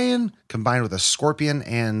lion combined with a scorpion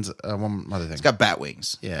and one other thing. It's got bat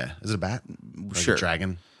wings. Yeah, is it a bat? Like Sure.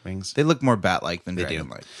 dragon wings. They look more bat-like than They do.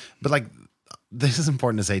 dragon-like. But like, this is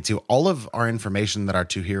important to say too. All of our information that our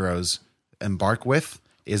two heroes embark with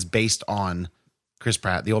is based on Chris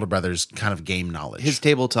Pratt, the older brother's kind of game knowledge. His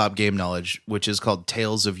tabletop game knowledge, which is called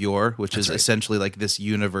Tales of Yore, which is right. essentially like this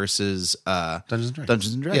universe's Dungeons and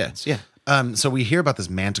Dragons. Dragons. Yeah. So we hear about this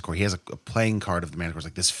Manticore. He has a playing card of the Manticore. It's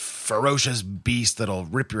like this ferocious beast that'll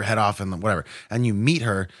rip your head off and whatever. And you meet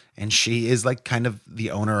her, and she is like kind of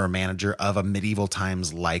the owner or manager of a medieval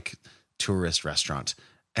times like tourist restaurant.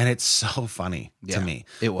 And it's so funny to me.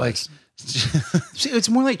 It was. See, it's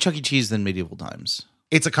more like Chuck E. Cheese than medieval times.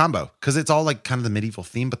 It's a combo because it's all like kind of the medieval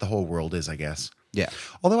theme, but the whole world is, I guess. Yeah.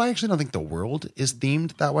 Although I actually don't think the world is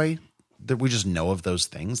themed that way. That we just know of those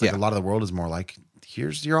things. Like a lot of the world is more like,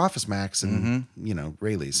 here's your Office Max and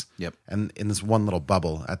Rayleigh's. Yep. And in this one little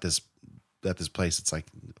bubble at this place, it's like,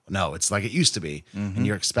 no, it's like it used to be. And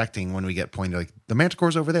you're expecting when we get pointed like the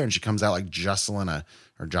Manticore's over there, and she comes out like jostling a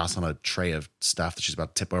tray of stuff that she's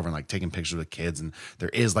about to tip over and like taking pictures with kids. And there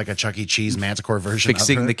is like a Chuck E. Cheese Manticore version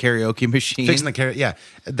Fixing of her. the karaoke machine. Fixing the karaoke. Yeah.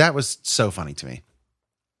 That was so funny to me.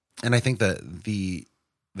 And I think the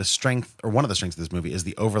strength, or one of the strengths of this movie, is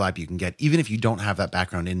the overlap you can get, even if you don't have that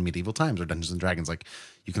background in medieval times or Dungeons and Dragons. Like,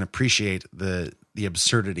 you can appreciate the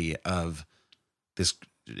absurdity of this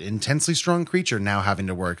intensely strong creature now having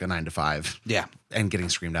to work a 9 to 5. Yeah. And getting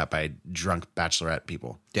screamed at by drunk bachelorette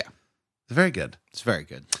people. Yeah. It's very good. It's very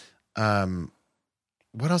good.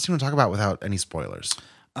 What else do you want to talk about without any spoilers?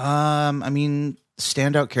 I mean,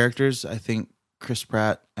 standout characters, I think Chris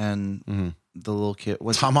Pratt and the little kid.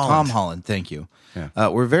 Tom Holland. Tom Holland, thank you. Yeah.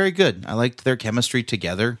 Were very good. I liked their chemistry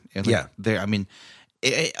together. And Yeah. I mean,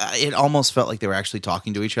 it almost felt like they were actually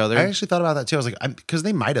talking to each other. I actually thought about that too. I was like, because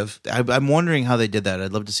they might have. I'm wondering how they did that.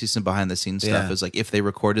 I'd love to see some behind the scenes stuff. Yeah. Is like if they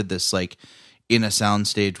recorded this like in a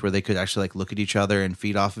soundstage where they could actually like look at each other and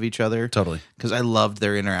feed off of each other. Totally. Because I loved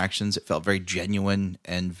their interactions. It felt very genuine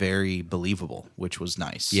and very believable, which was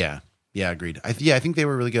nice. Yeah. Yeah, agreed. I think they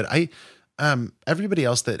were really good. Everybody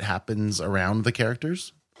else that happens around the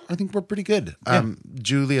characters, I think were pretty good.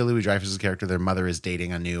 Julia Louis-Dreyfus' character, their mother is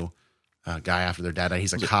dating a new guy after their dad died.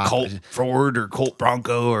 He's a cop. Colt Ford or Colt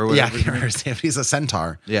Bronco or whatever. Yeah, I can't remember. He's a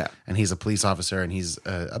centaur. Yeah. And he's a police officer, and he's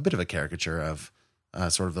a bit of a caricature of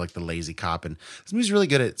sort of like the lazy cop. And this movie's really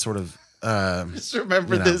good at sort of... Just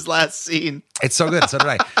remember this last scene. It's so good. So did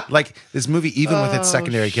I. Like, this movie, even with its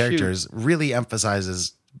secondary characters, really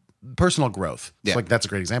emphasizes personal growth. Yeah. So, like, that's a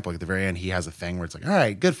great example. Like, at the very end, he has a thing where it's like, all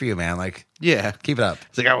right, good for you, man. Like, Yeah. keep it up.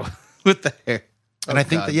 It's like, oh, with the hair. And I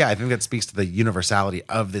think that speaks to the universality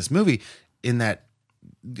of this movie in that,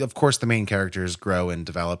 of course, the main characters grow and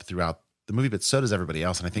develop throughout the movie, but so does everybody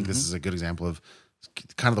else. And I think this is a good example of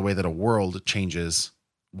kind of the way that a world changes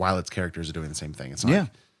while its characters are doing the same thing. It's not like,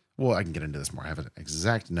 well, I can get into this more. I have an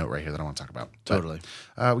exact note right here that I want to talk about. Totally.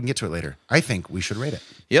 But, we can get to it later. I think we should rate it.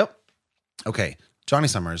 Yep. Okay. Johnny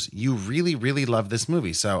Summers, you really, really love this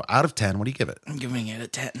movie. So out of 10, what do you give it? I'm giving it a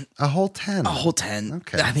 10. A whole 10. A whole 10.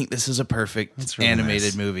 Okay. I think this is a perfect That's really animated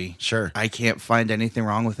nice. movie. Sure. I can't find anything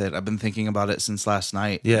wrong with it. I've been thinking about it since last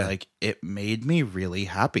night. Yeah. Like, it made me really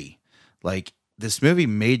happy. Like, this movie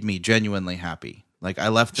made me genuinely happy. Like, I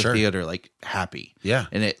left the theater, like, happy. Yeah.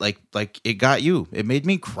 And it, like, it got you. It made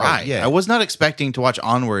me cry. Oh, yeah. I was not expecting to watch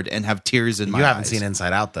Onward and have tears in my eyes. You haven't seen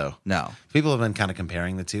Inside Out, though. No. People have been kind of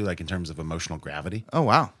comparing the two, like in terms of emotional gravity. Oh,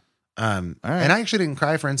 wow. All right. And I actually didn't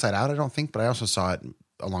cry for Inside Out, I don't think, but I also saw it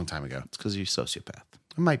a long time ago. It's because you're a sociopath.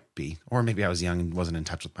 It might be. Or maybe I was young and wasn't in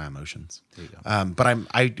touch with my emotions. There you go. But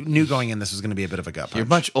I knew going in this was going to be a bit of a gut punch. You're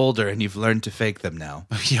much older and you've learned to fake them now.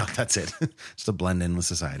 Yeah, that's it. Just to blend in with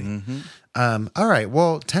society. All right.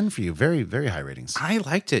 Well, 10 for you. Very, very high ratings. I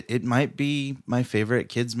liked it. It might be my favorite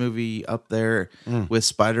kids movie up there with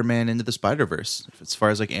Spider-Man Into the Spider-Verse. As far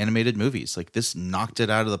as like animated movies, like this knocked it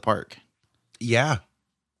out of the park. Yeah.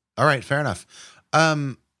 All right. Fair enough.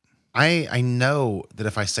 I know that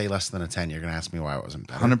if I say less than a 10, you're going to ask me why it wasn't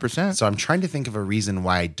better. 100%. So I'm trying to think of a reason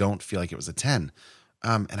why I don't feel like it was a 10.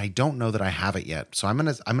 And I don't know that I have it yet. So I'm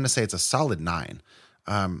gonna say it's a solid 9.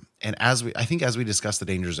 And as we discuss the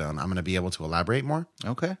danger zone, I'm gonna be able to elaborate more.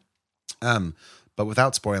 Okay. But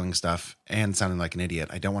without spoiling stuff and sounding like an idiot,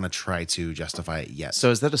 I don't want to try to justify it yet.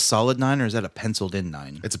 So is that a solid 9 or is that a penciled in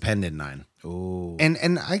 9? It's a penned in 9. Oh. And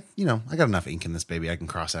I got enough ink in this baby. I can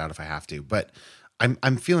cross it out if I have to. But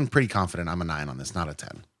I'm feeling pretty confident I'm a 9 on this, not a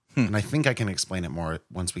 10. And I think I can explain it more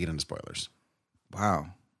once we get into spoilers. Wow.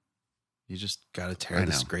 You just got to tear I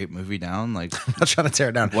this know. great movie down. Like, I'm not trying to tear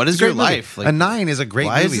it down. What is It's a your great movie. life? Like, a 9 is a great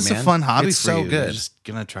why movie, is this man. a fun hobby it's for so you? good. You're just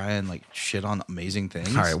going to try and like shit on amazing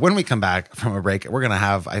things. All right. When we come back from a break, we're going to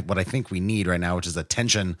have what I think we need right now, which is a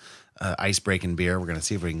tension ice-breaking beer. We're going to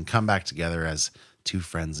see if we can come back together as two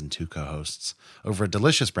friends and two co-hosts over a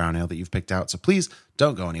delicious brown ale that you've picked out. So please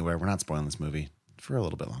don't go anywhere. We're not spoiling this movie for a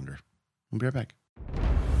little bit longer. We'll be right back.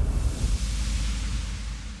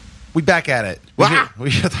 We back at it.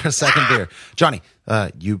 We hit our second beer. Johnny,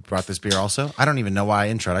 you brought this beer also? I don't even know why I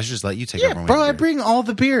introed. I should just let you take over. Yeah, bro, I bring all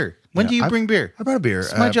the beer. When do you bring beer? I brought a beer.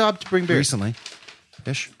 It's my job to bring beer. Recently.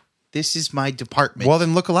 Ish. This is my department. Well,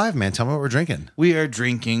 then look alive, man. Tell me what we're drinking. We are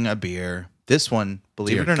drinking a beer. This one,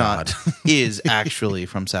 believe Dear it or God. not, is actually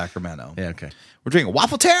from Sacramento. Yeah, okay. We're drinking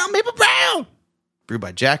Waffle Town Maple Brown, brewed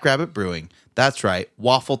by Jackrabbit Brewing. That's right,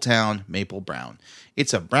 Waffle Town Maple Brown.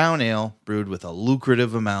 It's a brown ale brewed with a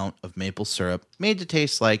lucrative amount of maple syrup, made to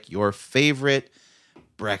taste like your favorite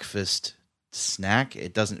breakfast snack.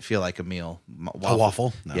 It doesn't feel like a meal. A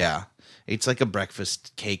waffle? No. Yeah. It's like a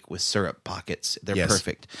breakfast cake with syrup pockets. They're Yes.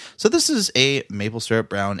 perfect. So this is a maple syrup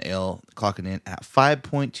brown ale clocking in at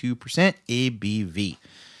 5.2% ABV.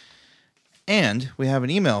 And we have an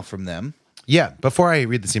email from them. Yeah. Before I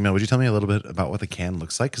read this email, would you tell me a little bit about what the can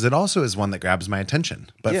looks like? Because it also is one that grabs my attention,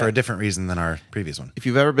 but for a different reason than our previous one. If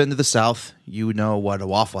you've ever been to the South, you know what a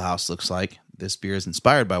Waffle House looks like. This beer is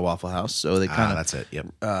inspired by Waffle House, so they kind of that's it. Yep.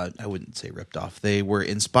 I wouldn't say ripped off. They were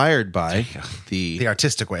inspired by The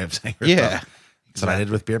artistic way of saying it. Yeah. That's what I did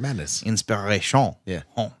with Beer Madness. inspiration. Yeah.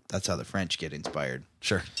 Oh, that's how the French get inspired.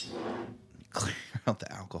 Sure. Clear out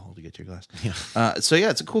the alcohol to get to your glass. Yeah. So yeah,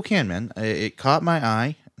 it's a cool can, man. It caught my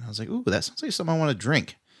eye, and I was like, "Ooh, that sounds like something I want to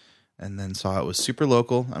drink." And then saw it was super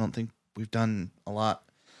local. I don't think we've done a lot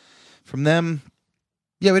from them.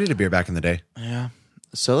 Yeah, we did a beer back in the day. Yeah.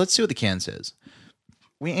 So let's see what the can says.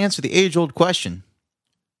 We answer the age-old question: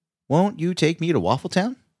 won't you take me to Waffle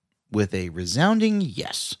Town? With a resounding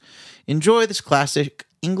yes. Enjoy this classic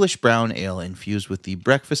English brown ale infused with the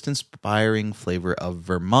breakfast-inspiring flavor of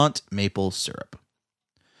Vermont maple syrup.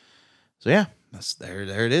 So yeah, there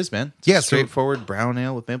it is, man. It's Yeah, straightforward brown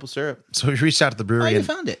ale with maple syrup. So we reached out to the brewery. Oh, you and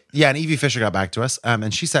found it. Yeah, and Evie Fisher got back to us.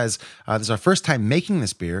 And she says, this is our first time making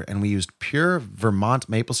this beer, and we used pure Vermont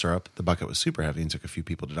maple syrup. The bucket was super heavy and took a few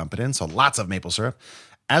people to dump it in, so lots of maple syrup.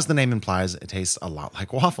 As the name implies, it tastes a lot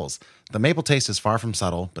like waffles. The maple taste is far from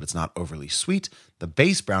subtle, but it's not overly sweet. The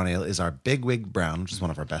base brown ale is our Big Wig Brown, which is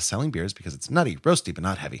one of our best-selling beers because it's nutty, roasty, but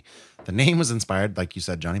not heavy. The name was inspired, like you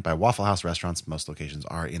said, Johnny, by Waffle House restaurants. Most locations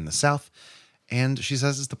are in the South. And she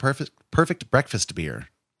says it's the perfect breakfast beer.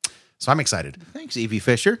 So I'm excited. Thanks, Evie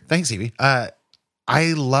Fisher. Thanks, Evie. I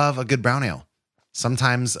love a good brown ale.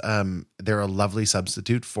 Sometimes they're a lovely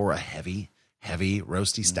substitute for a heavy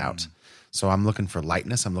roasty stout. So I'm looking for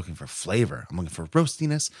lightness. I'm looking for flavor. I'm looking for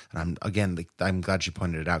roastiness. And I'm glad you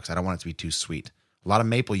pointed it out because I don't want it to be too sweet. A lot of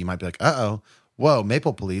maple, you might be like, whoa,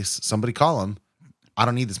 maple police, somebody call them. I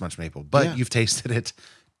don't need this much maple, but you've tasted it.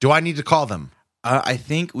 Do I need to call them? I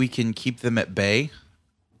think we can keep them at bay.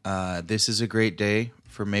 This is a great day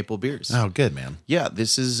for maple beers. Oh, good, man. Yeah,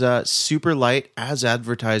 this is super light, as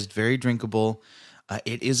advertised, very drinkable.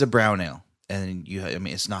 It is a brown ale, and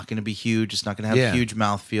it's not going to be huge. It's not going to have huge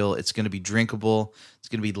mouthfeel. It's going to be drinkable. It's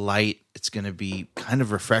going to be light. It's going to be kind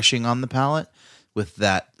of refreshing on the palate with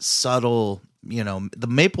that subtle, the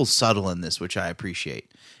maple's subtle in this, which I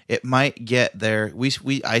appreciate. It might get there.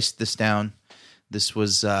 We iced this down. This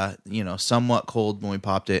was, somewhat cold when we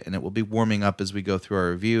popped it, and it will be warming up as we go through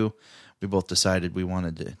our review. We both decided we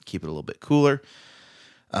wanted to keep it a little bit cooler.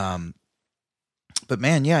 But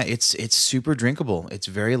man, yeah, it's super drinkable. It's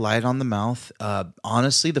very light on the mouth.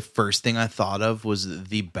 Honestly, the first thing I thought of was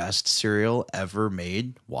the best cereal ever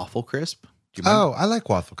made, Waffle Crisp. Do you remember? Oh, I like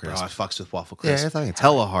Waffle Crisp. Bro, I fucks with Waffle Crisp. Yeah, I think it's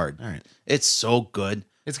hella hard. All right. It's so good.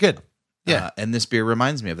 It's good. Yeah. And this beer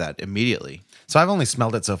reminds me of that immediately. So I've only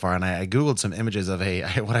smelled it so far, and I Googled some images of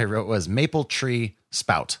what I wrote was maple tree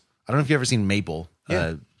spout. I don't know if you've ever seen maple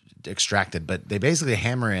extracted, but they basically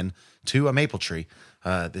hammer in to a maple tree,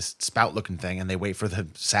 this spout looking thing, and they wait for the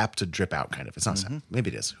sap to drip out, kind of. It's not sap.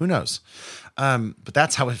 Maybe it is. Who knows? But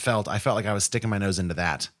that's how it felt. I felt like I was sticking my nose into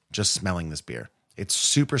that, just smelling this beer. It's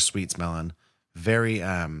super sweet smelling, very,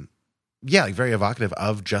 very evocative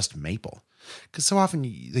of just maple. Because so often,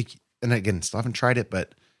 and again, still haven't tried it,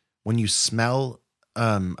 but when you smell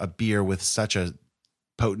a beer with such a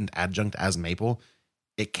potent adjunct as maple,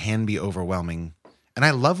 it can be overwhelming. And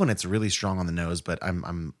I love when it's really strong on the nose, but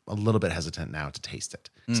I'm a little bit hesitant now to taste it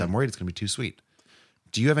because I'm worried it's going to be too sweet.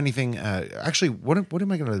 Do you have anything? Actually, what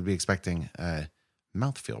am I going to be expecting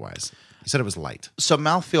mouthfeel wise? You said it was light. So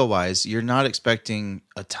mouthfeel wise, you're not expecting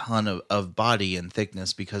a ton of body and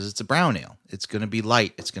thickness because it's a brown ale. It's going to be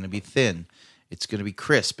light. It's going to be thin. It's going to be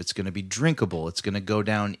crisp. It's going to be drinkable. It's going to go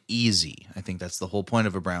down easy. I think that's the whole point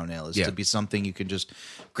of a brown ale is to be something you can just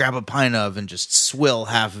grab a pint of and just swill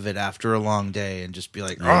half of it after a long day and just be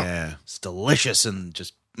like, it's delicious and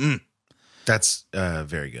just, That's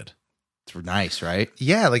very good. It's nice, right?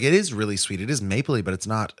 Yeah, like it is really sweet. It is mapley, but it's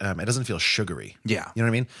not, it doesn't feel sugary. Yeah. You know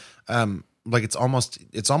what I mean? Like it's almost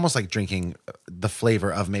like drinking the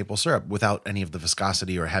flavor of maple syrup without any of the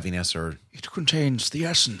viscosity or heaviness or. It contains the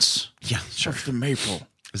essence of the maple.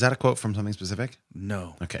 Is that a quote from something specific?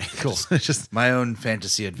 No. Okay, cool. It's just my own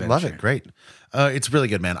fantasy adventure. Love it. Great. It's really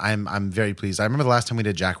good, man. I'm very pleased. I remember the last time we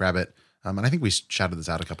did Jackrabbit, and I think we shouted this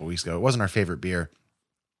out a couple weeks ago. It wasn't our favorite beer,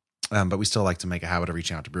 but we still like to make a habit of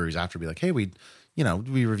reaching out to breweries after, be like, hey, we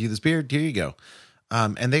review this beer. Here you go.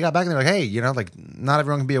 And they got back and they're like, hey, not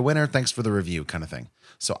everyone can be a winner. Thanks for the review kind of thing.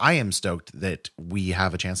 So I am stoked that we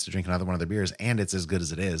have a chance to drink another one of their beers and it's as good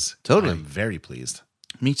as it is. Totally. I'm very pleased.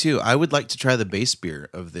 Me too. I would like to try the base beer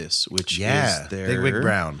of this, which is their Big Wig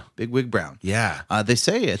Brown. Big Wig Brown. Yeah. They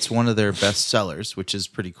say it's one of their best sellers, which is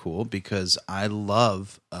pretty cool because I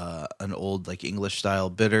love an old like English style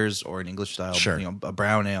bitters or an English style, a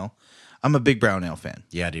brown ale. I'm a big brown ale fan.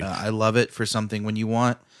 Yeah, dude. I love it for something when you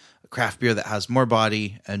want a craft beer that has more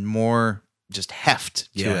body and more just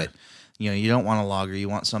heft to it. You don't want a lager. You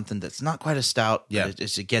want something that's not quite a stout, but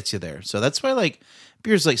it gets you there. So that's why like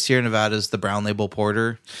beers like Sierra Nevada's, the Brown Label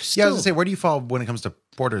Porter. I was going to say, where do you fall when it comes to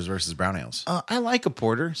porters versus brown ales? I like a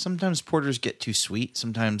porter. Sometimes porters get too sweet.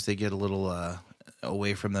 Sometimes they get a little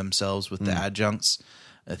away from themselves with the adjuncts.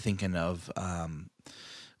 Thinking of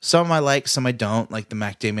some I like, some I don't. Like the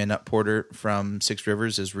Macadamia Nut Porter from Six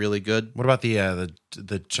Rivers is really good. What about the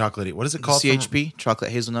chocolatey? What is it called? CHP, Chocolate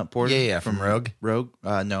Hazelnut Porter. Yeah, from Rogue. Rogue?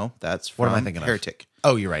 No, that's from what am I thinking Heretic.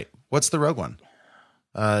 Oh, you're right. What's the Rogue one?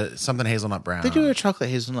 Something hazelnut brown. They do a chocolate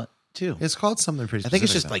hazelnut too. It's called something pretty I specific. think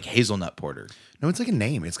it's just like hazelnut porter. No, it's like a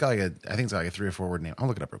name. It's got like I think it's got like a 3 or 4 word name. I'll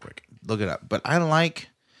look it up real quick. Look it up. But I like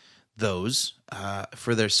those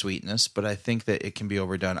for their sweetness, but I think that it can be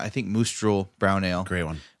overdone. I think Moose Drool Brown Ale. Great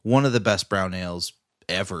one. One of the best brown ales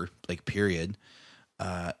ever, like period.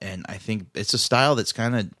 And I think it's a style that's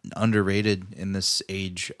kind of underrated in this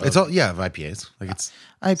age. Of It's all of IPAs. Like it's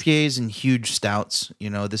IPAs and huge stouts. You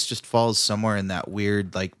know, this just falls somewhere in that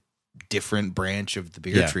weird, like, different branch of the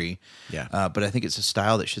beer tree. Yeah. But I think it's a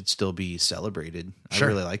style that should still be celebrated. Sure.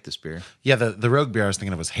 I really like this beer. Yeah, the Rogue beer I was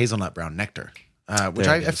thinking of was Hazelnut Brown Nectar, which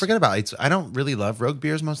I forget about. I don't really love Rogue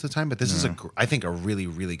beers most of the time, but this is I think a really,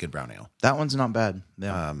 really good brown ale. That one's not bad.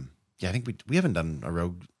 Yeah. Yeah, I think we haven't done a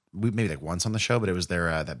Rogue. We maybe like once on the show, but it was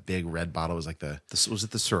their that big red bottle. It was like Was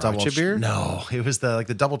it the Sriracha double beer? No, it was the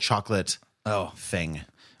double chocolate thing.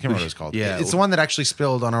 I can't remember what it was called. Yeah. It's the one that actually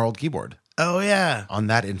spilled on our old keyboard Oh, yeah. on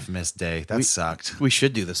that infamous day. That sucked. We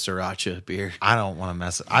should do the Sriracha beer. I don't want to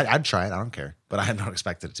mess it. I'd try it. I don't care, but I don't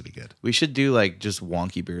expect it to be good. We should do like just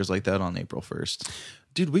wonky beers like that on April 1st.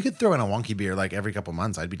 Dude, we could throw in a wonky beer like every couple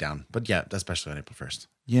months. I'd be down. But yeah, especially on April 1st.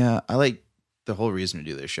 Yeah, I like the whole reason to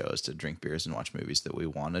do this show is to drink beers and watch movies that we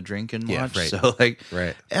want to drink and Yeah, watch. right. So like,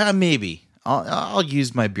 Right. Maybe I'll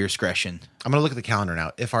use my beer discretion. I'm going to look at the calendar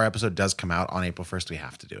now. If our episode does come out on April 1st, we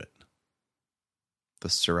have to do it. The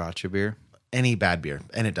Sriracha beer. Any bad beer,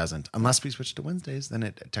 and it doesn't. Unless we switch to Wednesdays, then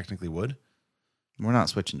it technically would. We're not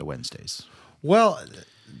switching to Wednesdays. Well,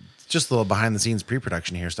 just a little behind the scenes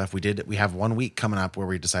pre-production here stuff. We have 1 week coming up where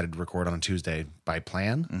we decided to record on a Tuesday by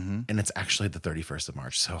plan, and it's actually the 31st of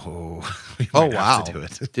March. So we might have to do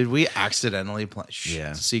it. Did we accidentally play? Yeah.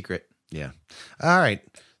 It's a secret. Yeah. All right.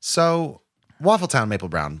 So Waffletown Maple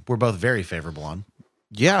Brown, we're both very favorable on.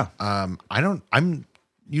 Yeah. I'm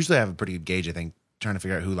usually have a pretty good gauge, I think, trying to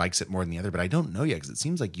figure out who likes it more than the other, but I don't know yet because it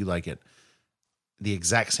seems like you like it the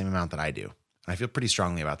exact same amount that I do. And I feel pretty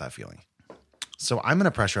strongly about that feeling. So I'm going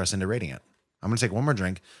to pressure us into rating it. I'm going to take one more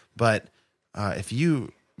drink, but if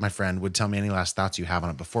you, my friend, would tell me any last thoughts you have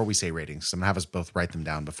on it before we say ratings, so I'm going to have us both write them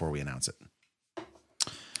down before we announce it.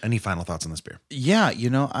 Any final thoughts on this beer? Yeah,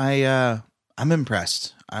 I'm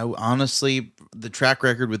impressed. I honestly, the track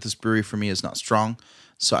record with this brewery for me is not strong.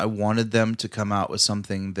 So I wanted them to come out with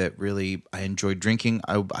something that really I enjoyed drinking.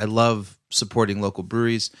 I love supporting local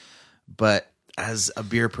breweries, but as a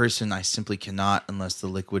beer person, I simply cannot unless the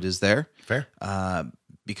liquid is there. Fair.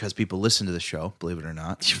 Because people listen to the show, believe it or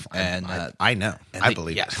not. And I know. I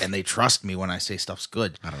believe yeah, it. and they trust me when I say stuff's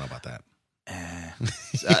good. I don't know about that.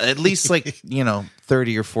 At least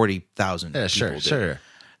 30 or 40,000 Yeah, people do. sure.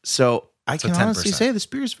 So I So can honestly 10%. say this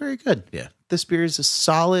beer is very good. Yeah. This beer is a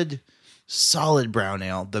solid brown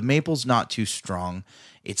ale. The maple's not too strong.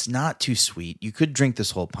 It's not too sweet. You could drink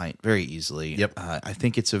this whole pint very easily. Yep. I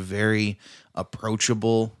think it's a very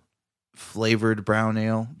approachable flavored brown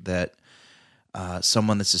ale that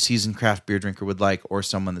someone that's a seasoned craft beer drinker would like, or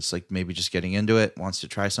someone that's like maybe just getting into it, wants to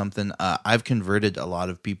try something. I've converted a lot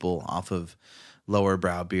of people off of lower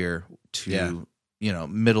brow beer to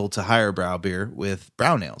middle to higher brow beer with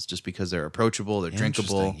brown ales, just because they're approachable, they're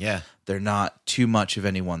drinkable. Interesting, yeah. They're not too much of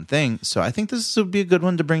any one thing. So I think this would be a good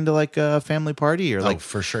one to bring to like a family party or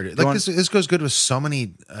For sure. go on- This goes good with so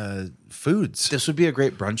many foods. This would be a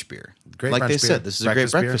great brunch beer. Great like brunch they beer, said, this is a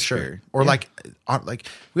great breakfast sure. beer. Or Yeah. like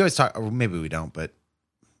we always talk, or maybe we don't, but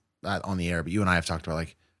on the air, but you and I have talked about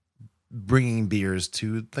like bringing beers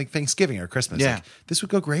to like Thanksgiving or Christmas. Yeah. Like, this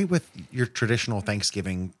would go great with your traditional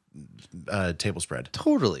Thanksgiving table spread.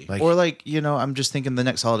 Totally. Or I'm just thinking the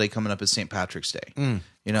next holiday coming up is St. Patrick's Day.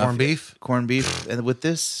 Corned beef? Corned beef. And with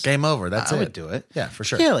this, Game over. That's I it. would do it. Yeah, for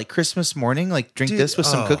sure. Yeah, like Christmas morning, like drink this with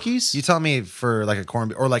some cookies. You tell me for like a corned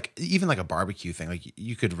beef or like even like a barbecue thing, like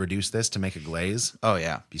you could reduce this to make a glaze. Oh,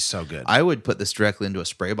 yeah. Be so good. I would put this directly into a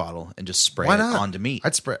spray bottle and just spray Why it not? onto meat.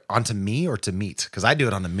 I'd spray onto me or to meat because I do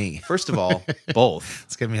it onto me. First of all, both.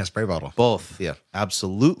 Let's give me a spray bottle. Both. Yeah.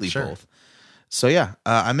 Absolutely Sure. both. So yeah,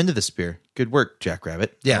 I'm into this beer. Good work,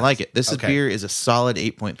 Jackrabbit. Yeah. I like it. This Okay. beer is a solid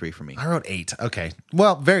 8.3 for me. I wrote 8. Okay.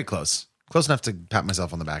 Well, very close. Close enough to pat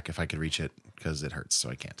myself on the back if I could reach it because it hurts, so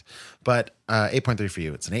I can't. But 8.3 for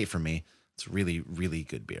you. It's an 8 for me. It's really, really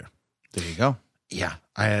good beer. There you go. Yeah.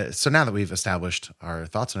 So now that we've established our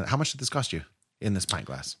thoughts on it, how much did this cost you in this pint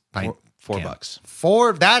glass? Pint $4.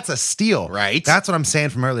 $4. That's a steal. Right? That's what I'm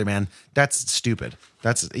saying from earlier, man. That's stupid.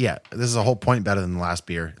 This is a whole point better than the last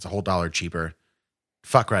beer. It's a whole $1 cheaper.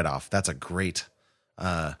 Fuck right off. That's a great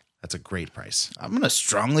price. I'm going to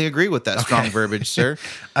strongly agree with that strong verbiage, sir.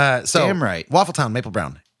 So Damn right. Waffletown Maple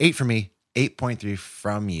Brown, 8 for me, 8.3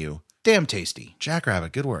 from you. Damn tasty.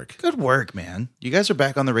 Jackrabbit, good work. Good work, man. You guys are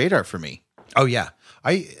back on the radar for me. Oh yeah,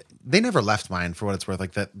 they never left mine for what it's worth.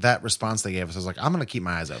 Like that response they gave us, I was like, I'm going to keep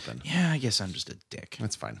my eyes open. Yeah, I guess I'm just a dick.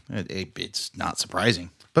 That's fine. It's not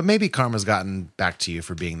surprising. But maybe karma's gotten back to you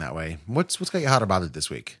for being that way. What's got you hot or bothered this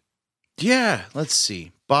week? Yeah, let's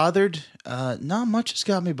see. Bothered? Not much has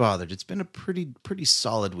got me bothered. It's been a pretty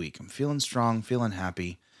solid week. I'm feeling strong, feeling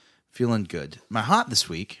happy, feeling good. My hot this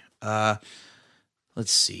week,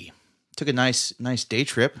 let's see. Took a nice day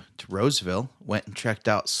trip to Roseville. Went and checked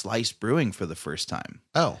out Slice Brewing for the first time.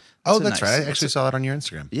 That's right. I actually saw that on your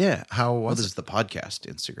Instagram. Yeah. How was this it? is the podcast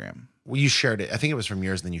Instagram. Well, you shared it. I think it was from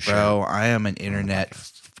yours, then you shared Bro, it. I am an internet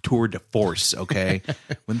tour de force, okay?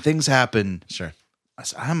 When things happen, Sure.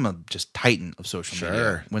 I'm a just titan of social media.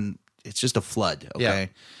 Sure. When it's just a flood, okay?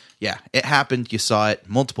 Yeah, it happened. You saw it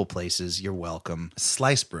multiple places. You're welcome.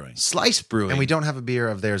 Slice Brewing. Slice Brewing. And we don't have a beer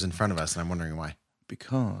of theirs in front of us, and I'm wondering why.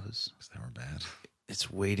 Because They were bad. it's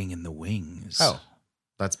waiting in the wings. Oh,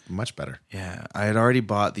 that's much better. Yeah, I had already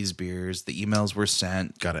bought these beers. The emails were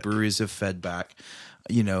sent. Got it. Breweries have fed back.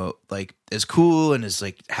 You know, like as cool and as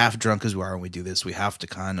like half drunk as we are when we do this, we have to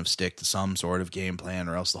kind of stick to some sort of game plan,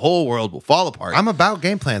 or else the whole world will fall apart. I'm about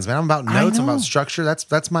game plans, man. I'm about notes. I'm know. about structure.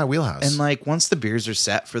 That's my wheelhouse. And like once the beers are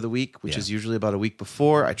set for the week, which Yeah. is usually about a week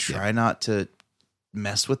before, I try not to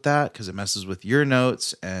mess with that because it messes with your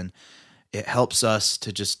notes and it helps us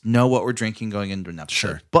to just know what we're drinking going into an episode.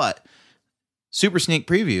 Sure. But super sneak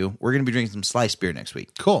preview, we're going to be drinking some Slice beer next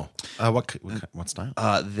week. cool. What style?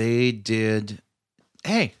 They did.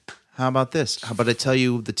 Hey, how about this? How about I tell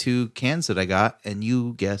you the two cans that I got, and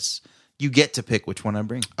you guess. You get to pick which one I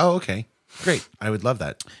bring. Oh, okay. Great. I would love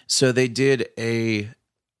that. So they did a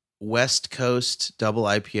West Coast double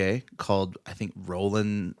IPA called, I think,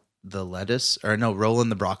 Rollin' the Lettuce, or no, Rollin'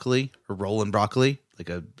 the Broccoli, or Rollin' Broccoli, like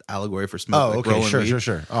a allegory for smoke. Oh, like okay. Rollin' weed.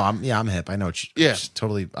 Sure. Oh, I'm hip. I know.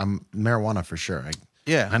 Totally. I'm marijuana for sure.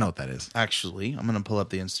 I know what that is. Actually, I'm going to pull up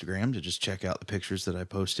the Instagram to just check out the pictures that I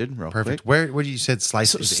posted real Perfect. quick. Where you said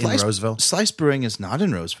Slice is in Slice- Roseville? Slice Brewing is not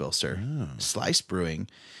in Roseville, sir. Slice Brewing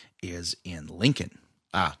is in Lincoln.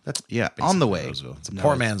 That's on the basically way. Roseville. It's a No,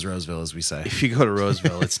 poor it's- man's Roseville, as we say. If you go to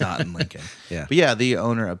Roseville, it's not in Lincoln. Yeah. But yeah, the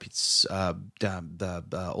owner of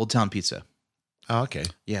the Old Town Pizza. Oh, okay.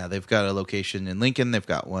 Yeah, they've got a location in Lincoln. They've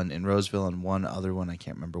got one in Roseville and one other one. I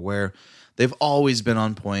can't remember where. They've always been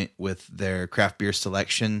on point with their craft beer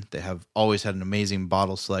selection. They have always had an amazing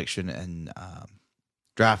bottle selection and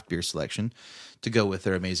draft beer selection to go with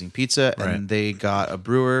their amazing pizza. Right. And they got a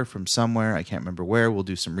brewer from somewhere. I can't remember where. We'll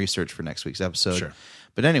do some research for next week's episode. Sure.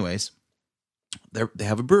 But anyways, they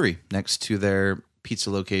have a brewery next to their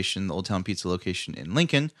pizza location, the Old Town Pizza location in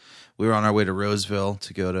Lincoln. We were on our way to Roseville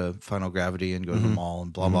to go to Final Gravity and go to the mall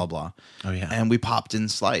and blah, blah, blah. Oh, yeah. And we popped in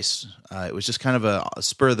Slice. It was just kind of a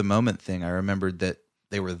spur of the moment thing. I remembered that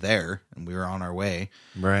they were there and we were on our way.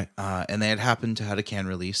 Right. And they had happened to had a can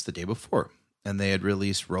release the day before. And they had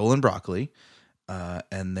released Rollin' Broccoli.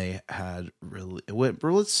 And they had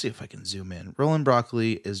let's see if I can zoom in. Rollin'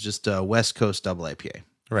 Broccoli is just a West Coast double IPA.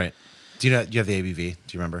 Right. Do you have the ABV? Do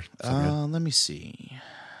you remember? Let me see.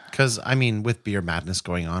 Because, I mean, with beer madness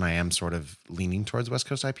going on, I am sort of leaning towards West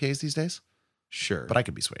Coast IPAs these days. Sure. But I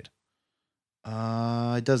could be swayed.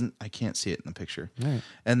 I can't see it in the picture. Right.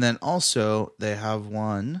 And then also they have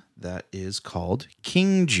one that is called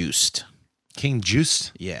King Juiced. King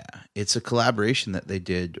Juiced? Yeah. It's a collaboration that they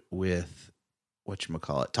did with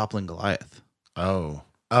whatchamacallit, Toppling Goliath. Oh,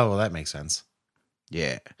 well, that makes sense.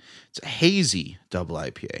 Yeah. It's a hazy double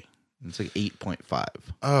IPA. It's like 8.5.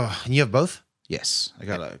 Oh, and you have both? Yes. I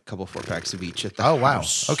got a couple 4-packs of each at the Oh, wow.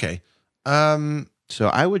 house. Okay. So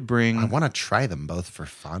I would bring. I want to try them both for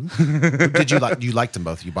fun. Did you like? You liked them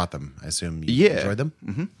both? You bought them? I assume you enjoyed them.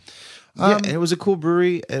 Mm-hmm. Yeah, and it was a cool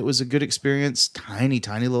brewery. It was a good experience. Tiny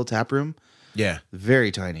little tap room. Yeah, very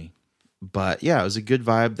tiny. But yeah, it was a good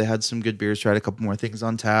vibe. They had some good beers. Tried a couple more things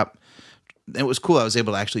on tap. It was cool. I was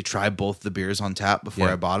able to actually try both the beers on tap before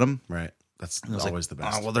I bought them. Right. That's I was always the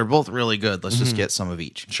best. Oh, well, they're both really good. Let's just get some of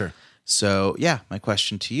each. Sure. So yeah, my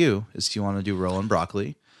question to you is: do you want to do Rollin'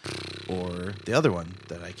 Broccoli or the other one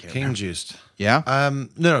that I can't? King Juiced. Yeah.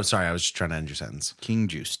 No. Sorry, I was just trying to end your sentence. King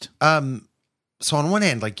Juiced. So on one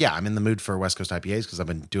hand, I'm in the mood for West Coast IPAs because I've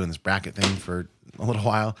been doing this bracket thing for a little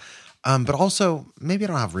while. But also, maybe I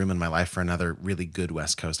don't have room in my life for another really good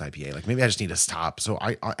West Coast IPA. Like maybe I just need to stop. So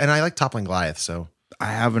I like Toppling Goliath. So I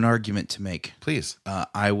have an argument to make. Please.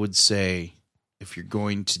 I would say if we're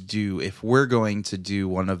going to do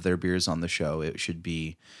one of their beers on the show, it should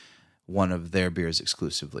be one of their beers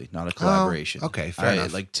exclusively, not a collaboration. Okay, fair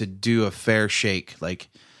enough. Like to do a fair shake. Like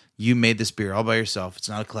you made this beer all by yourself. It's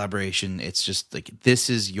not a collaboration. It's just like this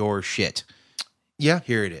is your shit. Yeah,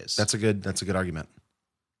 here it is. That's a good argument.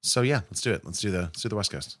 So yeah, let's do it. Let's do the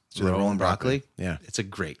West Coast. Let's do the Rolling Broccoli. Yeah. It's a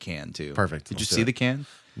great can too. Perfect. Did you Let's do see it. the can?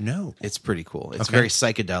 No. It's pretty cool. It's Okay. very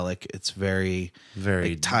psychedelic. It's very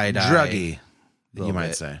Very tie-dye. druggy, you little might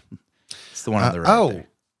bit. say. It's the one on the right. there.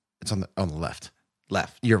 It's on the left.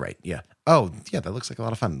 Left. You're right. Yeah. Oh, yeah. That looks like a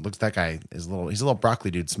lot of fun. Looks that guy is he's a little broccoli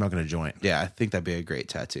dude smoking a joint. Yeah, I think that'd be a great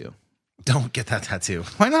tattoo. Don't get that tattoo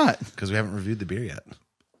Why not? because we haven't reviewed the beer yet.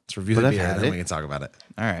 Let's review But the I've beer had and then it. we can talk about it.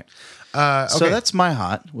 All right. Okay. So that's my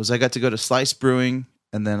hot. Was I got to go to Slice Brewing,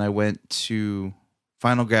 and then I went to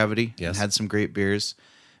Final Gravity Yes. and had some great beers,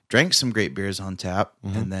 drank some great beers on tap,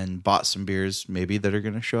 and then bought some beers maybe that are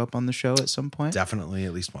going to show up on the show at some point. definitely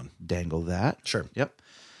at least one. Dangle that. Sure. Yep.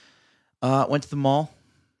 Went to the mall,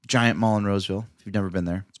 giant mall in Roseville. If you've never been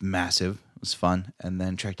there, it's massive. It was fun. And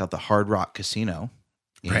then checked out the Hard Rock Casino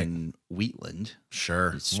in Wheatland.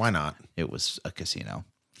 Sure. Why not? It was a casino.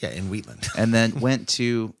 Yeah, in Wheatland. And then went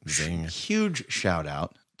to Zing. huge shout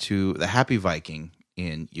out to the Happy Viking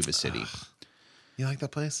in Yuba City. You like that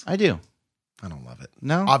place? I do. I don't love it.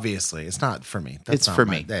 No? Obviously, it's not for me. It's not for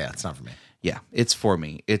my- me. Yeah, it's not for me. Yeah, it's for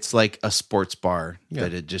me. It's like a sports bar Yeah.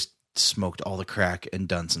 that had just smoked all the crack and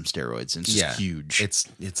done some steroids. And it's just huge.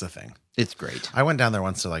 It's a thing. It's great. I went down there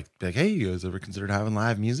once to be like, hey, you guys ever considered having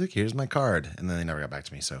live music? Here's my card. And then they never got back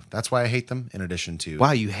to me. So that's why I hate them in addition to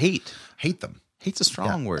Wow, you hate. hate them. Hate's a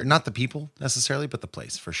strong Yeah. word. Not the people necessarily, but the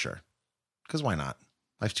place for sure. Because why not?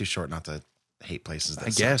 Life's too short not to hate places that I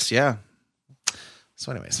suck. guess, yeah.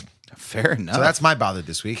 So anyways, Fair enough. so that's my bothered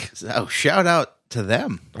this week. Oh, shout out to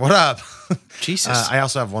them. What up? Jesus. I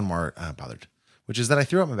also have one more bothered, which is that I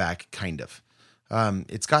threw up my back, kind of.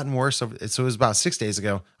 It's gotten worse. So it was about 6 days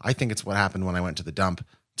ago. I think it's what happened when I went to the dump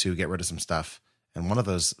to get rid of some stuff. And one of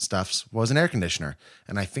those stuffs was an air conditioner.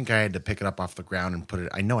 And I think I had to pick it up off the ground and put it.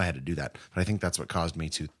 I know I had to do that, but I think that's what caused me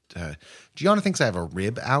to. Gianna thinks I have a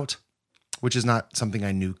rib out, which is not something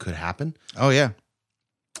I knew could happen. oh, yeah.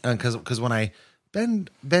 Because when I bend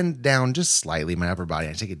down just slightly, my upper body,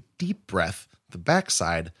 I take a deep breath. The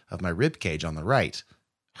backside of my rib cage on the right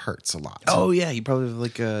hurts a lot. Oh, yeah. You probably have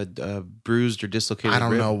like a bruised or dislocated I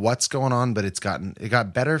don't rib. know what's going on, but it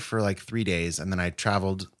got better for like 3 days, and then I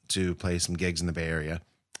traveled to play some gigs in the Bay Area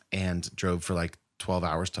and drove for like 12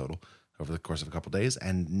 hours total over the course of a couple days.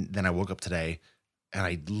 And then I woke up today and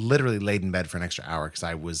I literally laid in bed for an extra hour because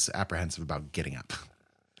I was apprehensive about getting up.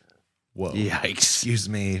 Whoa. Yikes. Excuse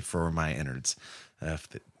me for my innards if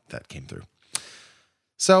that came through.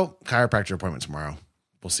 So chiropractor appointment tomorrow.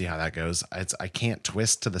 We'll see how that goes. I can't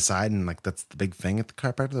twist to the side, and like that's the big thing at the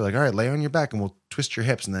chiropractor. They're like, all right, lay on your back and we'll twist your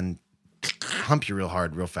hips and then hump you real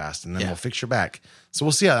hard, real fast, and then we'll fix your back. So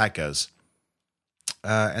we'll see how that goes.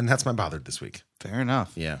 And that's my bothered this week. Fair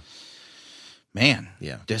enough. Yeah. Man.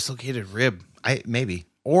 Yeah. Dislocated rib. Maybe.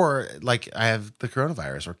 Or like I have the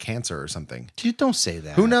coronavirus or cancer or something. Dude, don't say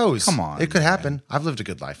that. Who knows? Come on. It could man. happen. I've lived a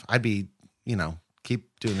good life. I'd be,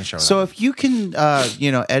 keep doing the show. So without if you can,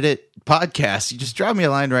 edit podcasts, you just drop me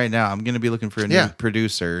a line right now. I'm going to be looking for a new Yeah.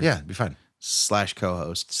 producer. yeah, it'd be fun. /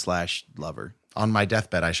 co-host / lover. On my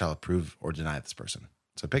deathbed, I shall approve or deny this person.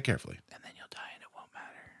 So pick carefully. And then you'll die and it won't matter.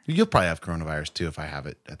 You'll probably have coronavirus too if I have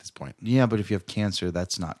it at this point. Yeah, but if you have cancer,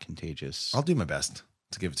 that's not contagious. I'll do my best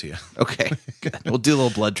to give it to you. Okay. Good. We'll do a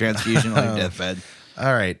little blood transfusion on your deathbed.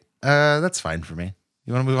 All right. That's fine for me.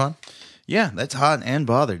 You want to move on? Yeah, that's hot and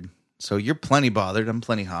bothered. So you're plenty bothered. I'm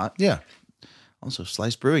plenty hot. Yeah. Also,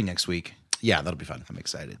 Slice Brewing next week. Yeah, that'll be fun. I'm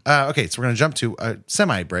excited. Okay, so we're going to jump to a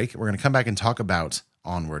semi-break. We're going to come back and talk about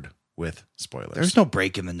Onward with spoilers. There's no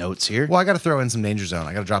break in the notes here. Well, I got to throw in some Danger Zone.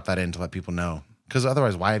 I got to drop that in to let people know. Because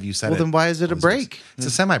otherwise, why have you said it? Well, then why is it a break? It's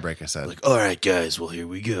a semi-break, I said. All right, guys. Well, here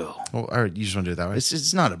we go. Well, all right, you just want to do it that way?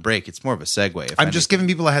 It's not a break. It's more of a segue. if I'm just anything. giving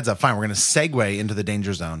people a heads up. Fine, we're going to segue into the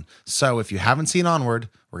Danger Zone. So if you haven't seen Onward,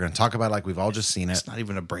 we're going to talk about it like we've all just seen it. It's not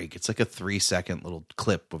even a break. It's like a 3-second little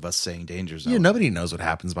clip of us saying Danger Zone. Yeah, nobody knows what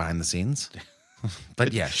happens behind the scenes.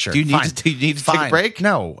 But yeah, sure. Do you need Fine. to take a Fine. break?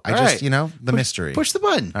 No, I All just, right. the mystery. Push the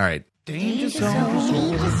button. All right. Danger zone.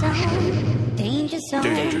 Danger zone. Danger zone.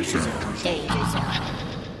 Danger zone. Danger zone.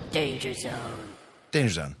 Danger zone. Danger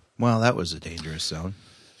Zone. Well, that was a dangerous zone.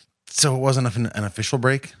 So it wasn't an official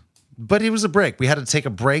break, but it was a break. We had to take a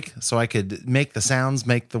break so I could make the sounds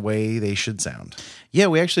make the way they should sound. Yeah,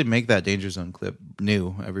 we actually make that Danger Zone clip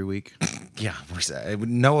new every week. Yeah,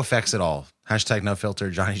 no effects at all. Hashtag no filter.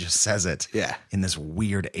 Johnny just says it. Yeah. In this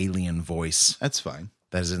weird alien voice That's fine.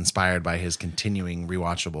 that is inspired by his continuing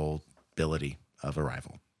rewatchable ability of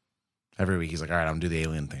Arrival. Every week he's like, all right, I'm going to do the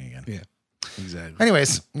alien thing again. Yeah, exactly.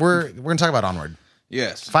 Anyways, we're going to talk about Onward.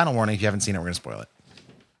 Yes. Final warning, if you haven't seen it, we're going to spoil it.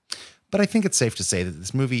 But I think it's safe to say that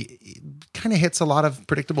this movie kind of hits a lot of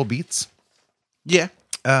predictable beats. Yeah.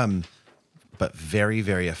 but very,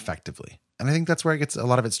 very effectively. And I think that's where it gets a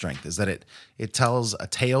lot of its strength, is that it tells a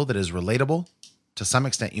tale that is relatable, to some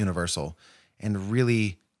extent universal, and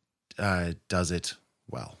really does it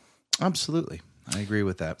well. Absolutely. I agree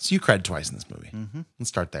with that. So you cried twice in this movie. Let's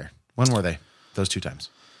start there. When were they? Those 2 times.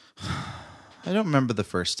 I don't remember the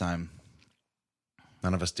first time.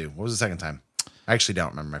 None of us do. What was the second time? I actually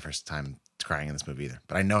don't remember my first time crying in this movie either,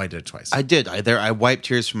 but I know I did it twice. I did. I wiped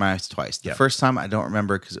tears from my eyes twice. The Yep. first time I don't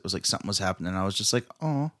remember because it was like something was happening. I was just like,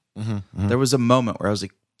 oh. There was a moment where I was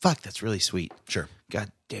like, fuck, that's really sweet. Sure.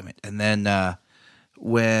 God damn it. And then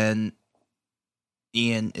when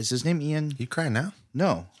Ian, is his name Ian? You crying now?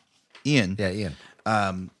 No. Ian. Yeah,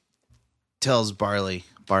 Ian. Tells Barley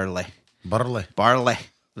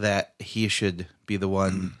that he should be the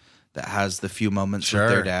one that has the few moments with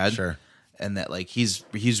their dad. Sure. And that like he's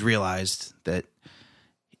realized that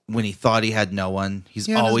when he thought he had no one, he's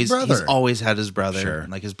He had his brother. always had his brother. Sure.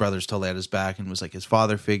 And like his brother's totally had his back and was like his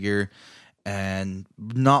father figure. And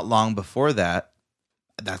not long before that,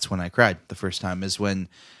 that's when I cried the first time, is when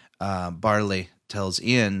Barley tells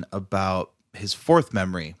Ian about his fourth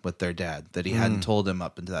memory with their dad that he hadn't told him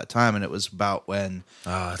up until that time. And it was about when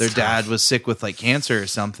their dad was sick with like cancer or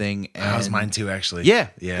something. And That was mine too, actually. Yeah,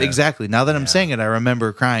 Yeah. exactly. Now that I'm saying it, I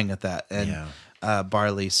remember crying at that. And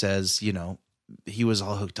Barley says, you know, he was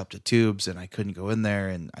all hooked up to tubes and I couldn't go in there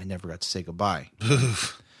and I never got to say goodbye.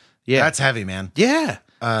 Yeah. That's heavy, man. Yeah.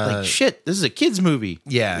 Like shit, this is a kid's movie.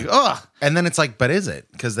 Yeah. Like, ugh. And then it's like, but is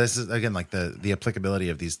it? Because this is, again, like the applicability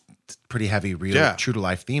of these pretty heavy, real, true to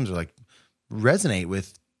life themes are like resonate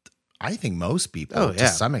with, I think, most people to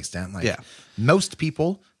some extent. Like most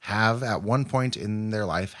people have at one point in their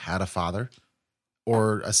life had a father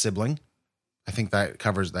or a sibling. I think that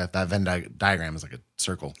covers that Venn diagram is like a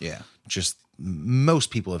circle. Yeah. Just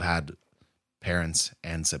most people have had parents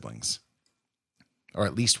and siblings, or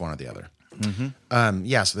at least one or the other.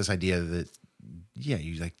 So this idea that,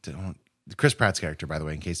 you like to, Chris Pratt's character, by the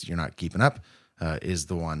way, in case you're not keeping up, is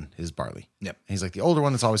Barley. Yep. And he's like the older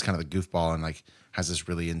one that's always kind of the goofball and like has this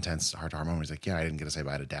really intense heart-to-heart moment. He's like, I didn't get to say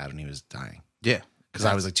bye to dad when he was dying. Yeah. Because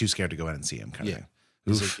I was like too scared to go in and see him kind of thing.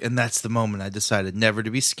 He's like, and that's the moment I decided never to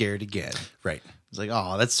be scared again. Right. It's like,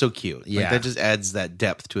 oh, that's so cute. Yeah. Like, that just adds that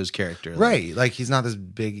depth to his character. Like, Right. Like he's not this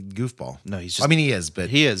big goofball. No, he's just. I mean, he is, but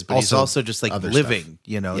he's also just like other living. stuff.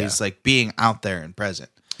 You know, Yeah. he's like being out there and present.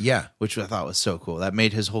 Yeah. Which I thought was so cool. That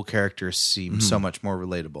made his whole character seem so much more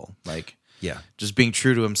relatable. Like, just being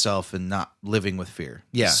true to himself and not living with fear.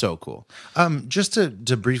 Yeah. So cool. Just to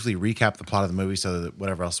briefly recap the plot of the movie so that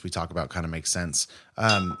whatever else we talk about kind of makes sense.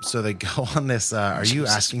 So they go on this, are you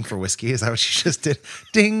asking for whiskey? Is that what you just did?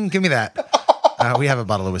 Ding, give me that. We have a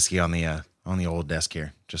bottle of whiskey on the old desk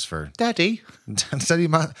here just for Daddy. Daddy,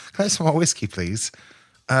 can I have some more whiskey, please?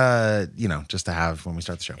 Just to have when we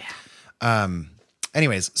start the show.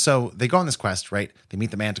 Anyways, so they go on this quest, right? They meet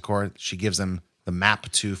the Manticore. She gives them the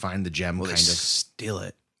map to find the gem, They steal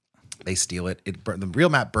it. They steal it. The real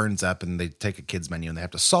map burns up, and they take a kid's menu, and they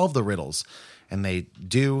have to solve the riddles. And they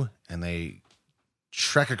do, and they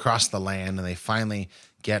trek across the land, and they finally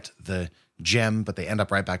get the gem, but they end up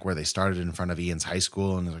right back where they started in front of Ian's high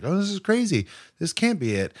school. And they're like, oh, this is crazy. This can't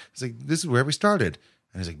be it. It's like, this is where we started.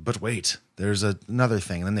 And he's like, but wait, there's another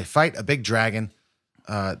thing. And then they fight a big dragon,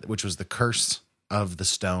 which was the curse of the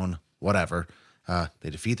stone, whatever. They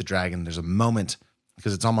defeat the dragon. There's a moment,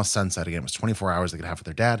 because it's almost sunset again. It was 24 hours they could have with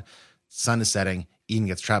their dad. Sun is setting. Ian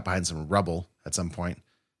gets trapped behind some rubble at some point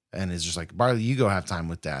and is just like, Barley, you go have time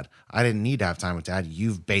with dad. I didn't need to have time with dad.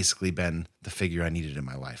 You've basically been the figure I needed in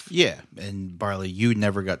my life. Yeah. And Barley, you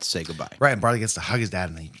never got to say goodbye. Right. And Barley gets to hug his dad,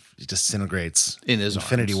 and he disintegrates in his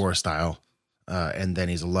Infinity arms. War style. And then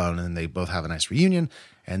he's alone, and then they both have a nice reunion.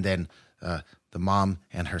 And then the mom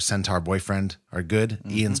and her centaur boyfriend are good.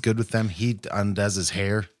 Ian's good with them. He undoes his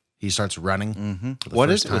hair. He starts running. What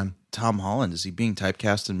is it with Tom Holland? Is he being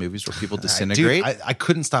typecast in movies where people disintegrate? Dude, I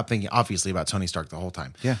couldn't stop thinking, obviously, about Tony Stark the whole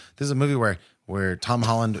time. Yeah. This is a movie where Tom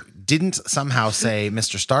Holland didn't somehow say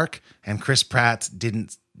Mr. Stark, and Chris Pratt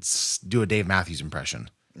didn't do a Dave Matthews impression.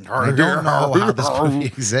 I don't know how this movie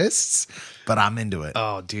exists, but I'm into it.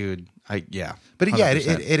 Oh, dude. But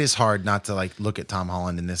 100%. It is hard not to like look at Tom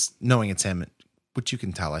Holland in this, knowing it's him, which you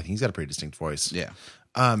can tell. I think he's got a pretty distinct voice. Yeah.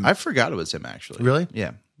 I forgot it was him, actually. Really?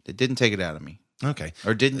 Yeah. It didn't take it out of me. Okay.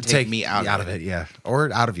 Or didn't take me out of it. Yeah.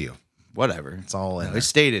 Or out of you. Whatever. It's all in It there.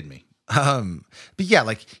 stayed in me. But yeah,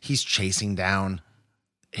 like he's chasing down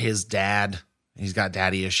his dad. He's got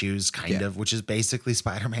daddy issues, kind of, which is basically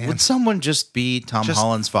Spider-Man. Would someone just be Tom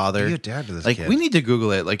Holland's father? Be a dad to this like, kid. we need to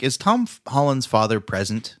Google it. Like, is Tom Holland's father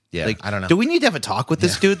present? Yeah, like, I don't know. Do we need to have a talk with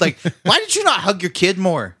this dude? Like, why did you not hug your kid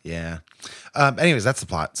more? Yeah. Anyways, that's the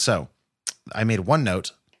plot. So I made one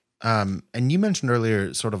note. And you mentioned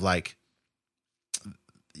earlier sort of like,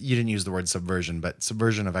 you didn't use the word subversion, but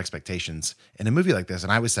subversion of expectations in a movie like this.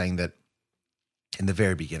 And I was saying that in the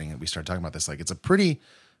very beginning that we started talking about this, like it's a pretty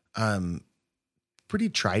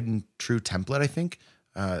tried and true template, I think.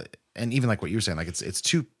 And even like what you were saying, like it's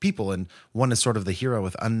two people and one is sort of the hero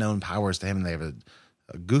with unknown powers to him. And they have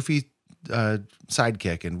a goofy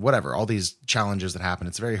sidekick and whatever, all these challenges that happen.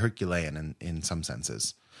 It's very Herculean in some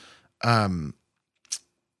senses. And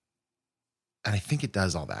I think it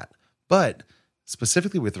does all that, but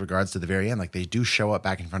specifically with regards to the very end, like they do show up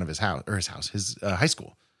back in front of his high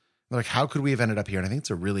school. They're like, how could we have ended up here? And I think it's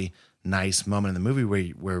a really nice moment in the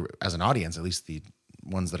movie where as an audience, at least the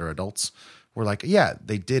ones that are adults, we're like, yeah,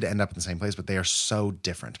 they did end up in the same place, but they are so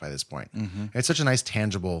different by this point. Mm-hmm. It's such a nice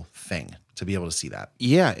tangible thing to be able to see that.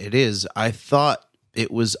 Yeah, it is. I thought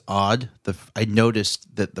it was odd. I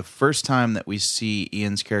noticed that the first time that we see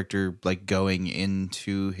Ian's character like going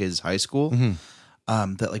into his high school,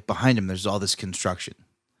 that like behind him, there's all this construction.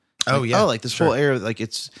 Oh, yeah. Oh, like this whole area, like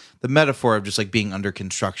it's the metaphor of just like being under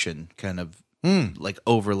construction kind of like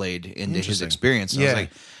overlaid into his experience. And I was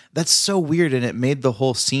like, that's so weird. And it made the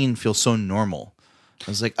whole scene feel so normal.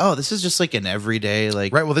 I was like, oh, this is just like an everyday,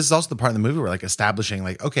 like. Right. Well, this is also the part of the movie where like establishing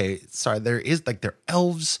like, okay, sorry, they're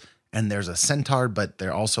elves and there's a centaur, but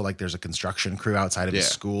they're also like, there's a construction crew outside of his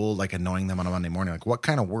school, like annoying them on a Monday morning. Like, what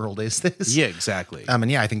kind of world is this? Yeah, exactly.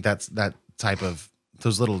 And yeah, I think that's that type of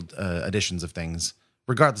those little additions of things,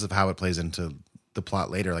 regardless of how it plays into the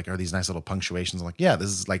plot later, like are these nice little punctuations. I'm like, yeah, this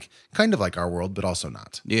is like kind of like our world, but also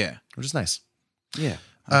not. Yeah. Which is nice. Yeah.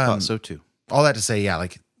 I thought so too. All that to say, yeah,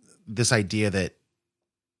 like this idea that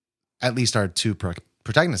at least our two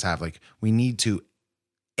protagonists have, like we need to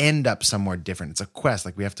end up somewhere different. It's a quest.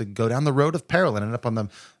 Like we have to go down the road of peril and end up on the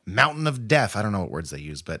mountain of death. I don't know what words they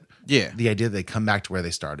use, but yeah, the idea that they come back to where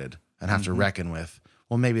they started and have to reckon with,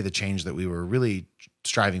 well, maybe the change that we were really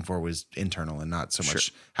striving for was internal and not so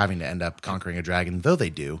much having to end up conquering a dragon, though they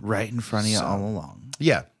do. Right in front of you all along.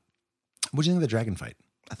 Yeah. What do you think of the dragon fight?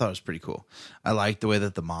 I thought it was pretty cool. I liked the way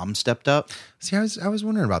that the mom stepped up. See, I was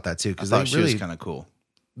wondering about that too, because she was kind of cool.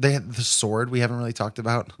 They had the sword we haven't really talked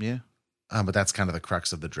about. Yeah. But that's kind of the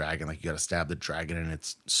crux of the dragon. Like you got to stab the dragon in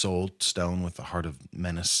its soul stone with the heart of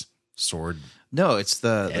menace sword. No, it's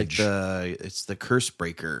it's the curse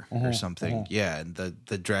breaker or something. Yeah, and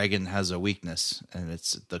the dragon has a weakness, and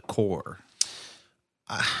it's the core.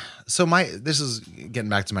 So this is getting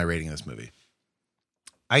back to my rating of this movie.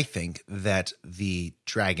 I think that the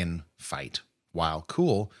dragon fight, while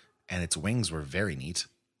cool, and its wings were very neat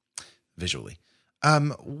visually,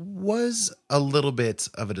 was a little bit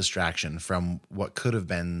of a distraction from what could have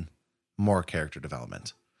been more character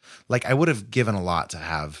development. Like I would have given a lot to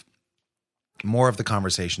have more of the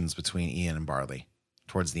conversations between Ian and Barley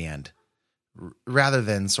towards the end, rather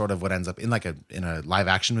than sort of what ends up in a live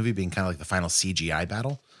action movie being kind of like the final CGI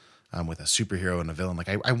battle with a superhero and a villain. Like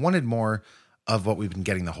I wanted more of what we've been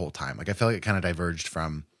getting the whole time. Like I feel like it kind of diverged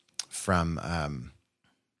from I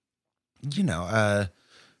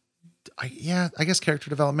guess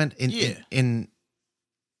character development in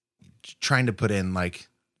trying to put in like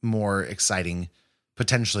more exciting,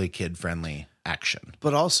 potentially kid friendly action.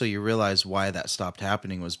 But also you realize why that stopped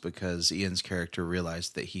happening was because Ian's character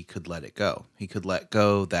realized that he could let it go. He could let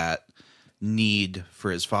go that need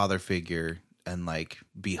for his father figure and like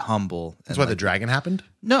be humble. That's why the dragon happened?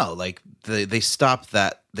 No, like they stopped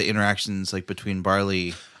the interactions like between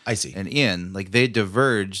Barley and Ian. Like they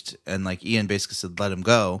diverged and like Ian basically said, let him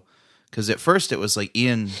go. Because at first it was like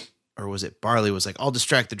Ian, or was it Barley, was like, I'll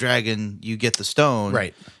distract the dragon, you get the stone.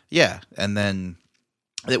 Right. Yeah. And then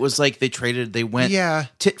it was like they went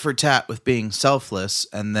tit for tat with being selfless.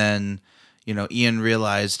 And then, Ian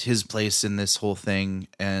realized his place in this whole thing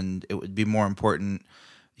and it would be more important.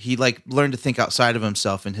 He like learned to think outside of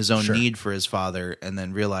himself and his own need for his father, and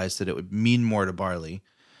then realized that it would mean more to Barley.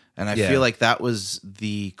 And I feel like that was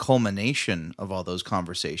the culmination of all those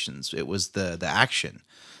conversations. It was the action.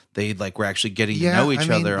 They like were actually getting to know each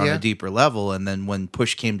other on a deeper level. And then when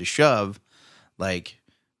push came to shove, like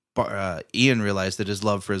Ian realized that his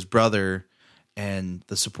love for his brother and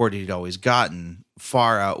the support he'd always gotten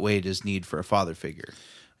far outweighed his need for a father figure.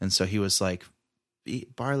 And so he was like,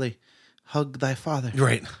 Barley, hug thy father.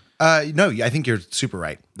 Right. No, I think you're super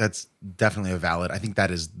right. That's definitely I think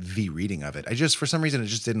that is the reading of it. For some reason, it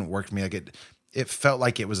just didn't work for me. Like it felt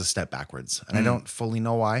like it was a step backwards, and I don't fully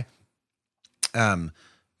know why.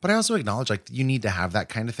 But I also acknowledge like you need to have that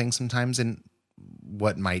kind of thing sometimes in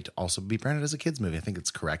what might also be branded as a kid's movie. I think it's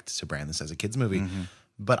correct to brand this as a kid's movie,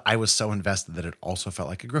 but I was so invested that it also felt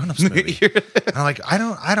like a grown-ups movie. And I'm like,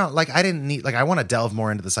 I didn't need, like, I want to delve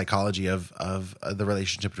more into the psychology of the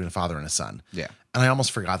relationship between a father and a son. Yeah. And I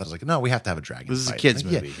almost forgot that. I was like, no, we have to have a dragon This is a fight. kid's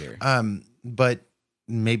Like, movie here. But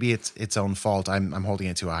maybe it's its own fault. I'm holding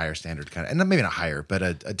it to a higher standard, kind of, and maybe not higher, but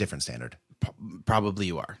a different standard. Probably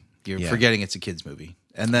you are. You're Yeah. forgetting it's a kid's movie.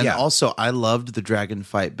 And then Yeah. also, I loved the dragon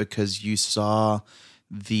fight because you saw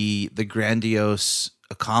the grandiose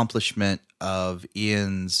accomplishment of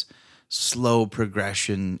Ian's slow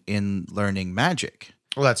progression in learning magic.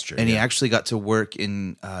 Well, that's true. And he actually got to work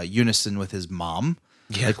in unison with his mom.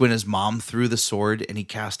 Yeah. Like when his mom threw the sword and he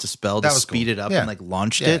cast a spell to That was speed cool. it up Yeah. and like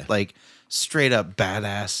launched Yeah. it, like straight up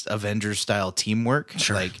badass Avengers style teamwork.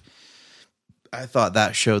 Sure. Like I thought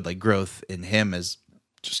that showed like growth in him as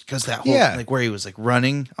just because that whole Yeah. like where he was like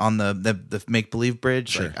running on the make believe bridge.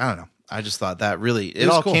 Sure. Like, I don't know. I just thought that really it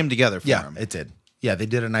was all cool. came together for Yeah, him. it did. Yeah, they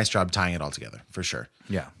did a nice job tying it all together for sure.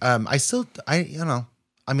 Yeah. I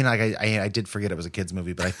did forget it was a kids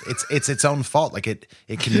movie, but it's its own fault. Like it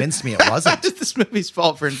convinced me it wasn't. It's this movie's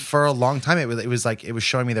fault for A long time. It was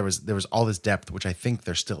showing me there was all this depth, which I think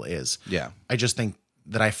there still is. Yeah. I just think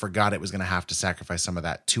that I forgot it was going to have to sacrifice some of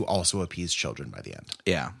that to also appease children by the end.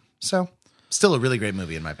 yeah. So, still a really great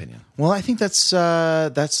movie in my opinion. Well, I think that's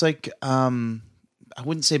like I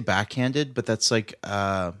wouldn't say backhanded, but that's like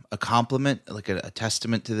a compliment, like a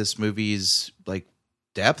testament to this movie's like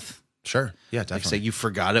depth. Sure. Yeah, Like definitely. say you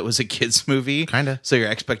forgot it was a kids movie, Kinda. So your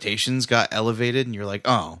expectations got elevated, and you're like,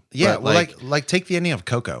 oh, yeah, but, well, like take the ending of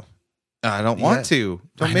Coco. I don't want to.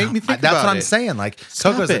 Don't I make know. me think. That's about what I'm it. saying. Like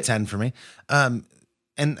Stop Coco's it. a 10 for me.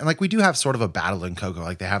 And like we do have sort of a battle in Coco.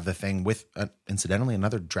 Like they have the thing with incidentally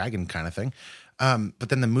another dragon kind of thing. But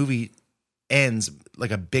then the movie ends,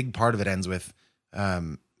 like a big part of it ends with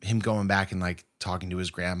him going back and like talking to his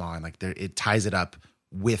grandma, and like it ties it up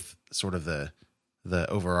with sort of the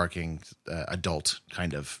overarching adult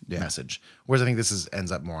kind of message. Whereas I think this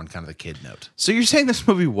ends up more on kind of the kid note. So you're saying this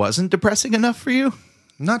movie wasn't depressing enough for you?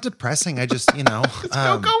 Not depressing. I just Coco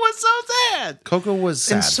was so sad. Coco was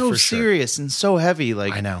sad and so for sure. serious and so heavy.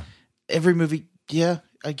 Like I know. every movie, yeah,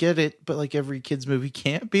 I get it, but like every kid's movie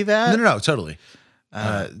can't be that. No, totally.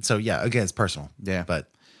 So yeah, again, it's personal. Yeah. But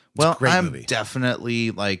it's Well, a great I'm movie.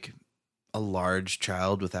 definitely like a large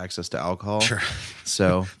child with access to alcohol. Sure.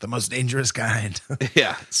 So The most dangerous kind.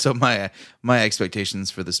 yeah. So my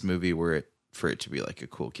expectations for this movie were for it to be like a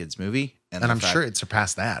cool kids movie, and the I'm fact- sure it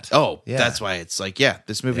surpassed that. Oh, Yeah. that's why it's like, yeah,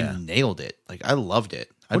 this movie Yeah. nailed it. Like I loved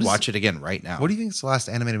it. I'd What is- watch it again right now. What do you think is the last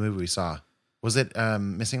animated movie we saw? Was it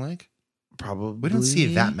Missing Link? Probably We don't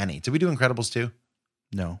see that many. Did we do Incredibles 2?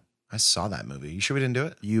 No, I saw that movie. You sure we didn't do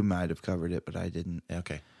it? you might have covered it, but I didn't. Yeah,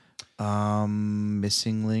 okay.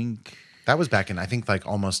 Missing Link. That was back in, I think it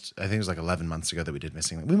was like 11 months ago that we did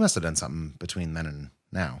Missing Link. We must have done something between then and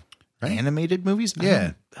now, right? Animated movies?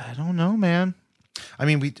 Yeah. I don't know, man. I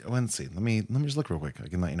mean, let's see. Let me just look real quick. I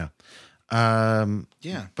can let you know.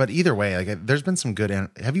 Yeah. But either way, like there's been some good.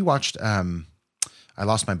 Have you watched I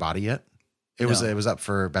Lost My Body yet? It was up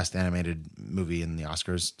for best animated movie in the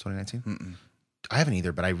Oscars 2019. I haven't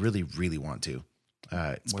either, but I really, really want to.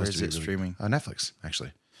 It's Where supposed is to be it really- streaming? Netflix,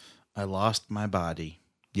 actually. I Lost My Body.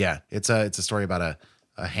 Yeah, it's a story about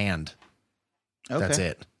a hand. Okay. That's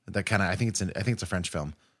it. That kind of I think it's a French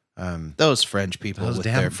film. Those French people Those with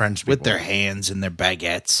damn their French with people. their hands and their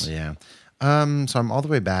baguettes. Yeah. So I'm all the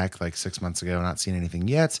way back like 6 months ago, not seen anything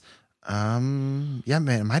yet. Yeah,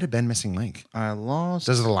 man, it might have been Missing Link. I lost.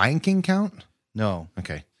 Does The Lion King count? No,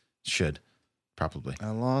 Okay. Should. Probably.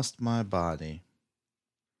 I lost my body.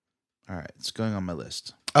 All right, it's going on my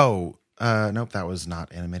list. Oh, nope, that was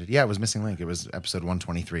not animated. Yeah, it was Missing Link. It was episode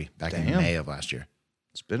 123 back in Damn. May of last year.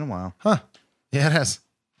 It's been a while. Huh. Yeah, it has.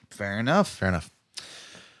 Fair enough. Fair enough.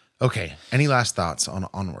 Okay. Any last thoughts on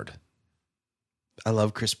Onward? I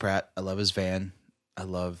love Chris Pratt. I love his van. I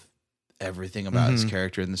love everything about his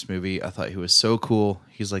character in this movie. I thought he was so cool.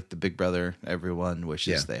 He's like the big brother everyone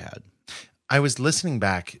wishes they had. I was listening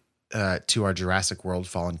back to our Jurassic World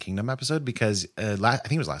Fallen Kingdom episode because I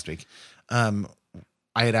think it was last week.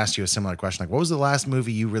 I had asked you a similar question. Like, what was the last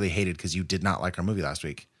movie you really hated because you did not like our movie last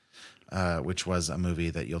week? Which was a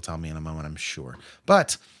movie that you'll tell me in a moment, I'm sure.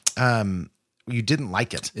 But you didn't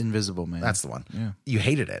like it. Invisible Man. That's the one. Yeah. You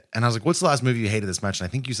hated it. And I was like, what's the last movie you hated this much? And I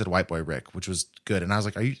think you said White Boy Rick, which was good. And I was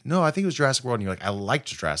like, no, I think it was Jurassic World. And you're like, I liked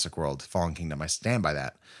Jurassic World Fallen Kingdom. I stand by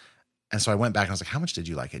that. And so I went back and I was like, how much did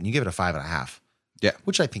you like it? And you gave it a 5.5. Yeah.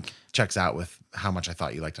 Which I think checks out with how much I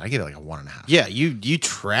thought you liked it. I gave it like a 1.5. Yeah, you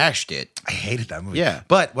trashed it. I hated that movie. Yeah.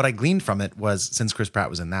 But what I gleaned from it was, since Chris Pratt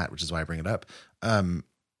was in that, which is why I bring it up,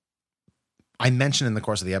 I mentioned in the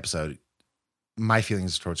course of the episode, my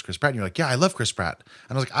feelings towards Chris Pratt. And you're like, yeah, I love Chris Pratt.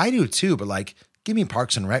 And I was like, I do too, but like, give me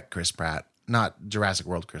Parks and Rec Chris Pratt, not Jurassic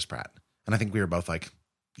World Chris Pratt. And I think we were both like,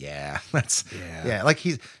 yeah, like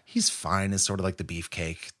he's fine as sort of like the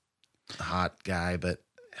beefcake hot guy, but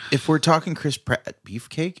if we're talking Chris Pratt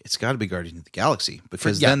beefcake, it's got to be Guardians of the Galaxy,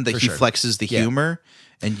 because he flexes the humor,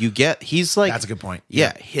 and he's like, that's a good point.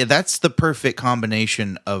 Yeah, that's the perfect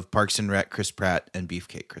combination of Parks and Rec Chris Pratt and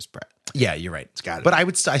beefcake Chris Pratt. Yeah, you're right. It's got to. But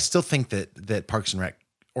I still think that Parks and Rec,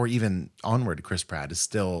 or even Onward Chris Pratt, is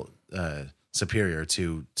still superior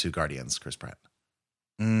to Guardians Chris Pratt.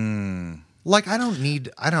 Like I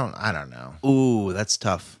don't know. Ooh, that's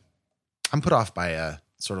tough. I'm put off by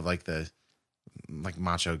sort of like the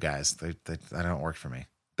macho guys. They don't work for me.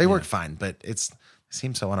 They work fine, but it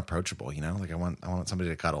seems so unapproachable, you know? Like I want somebody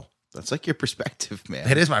to cuddle. That's like your perspective, man.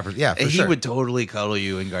 It is my yeah, for sure. He would totally cuddle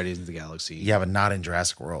you in Guardians of the Galaxy. Yeah, but not in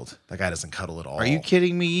Jurassic World. That guy doesn't cuddle at all. Are you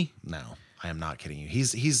kidding me? No, I am not kidding you.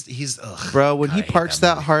 He's ugh, bro, when God, he parks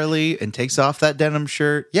that Harley and takes off that denim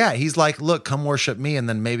shirt. Yeah, he's like, look, come worship me, and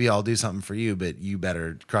then maybe I'll do something for you, but you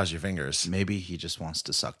better cross your fingers. Maybe he just wants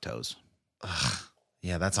to suck toes. Ugh.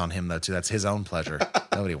 Yeah, that's on him though too. That's his own pleasure.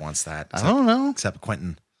 Nobody wants that. I don't know, except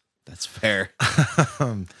Quentin. That's fair.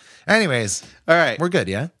 Anyways, all right, we're good.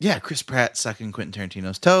 Yeah, yeah. Chris Pratt sucking Quentin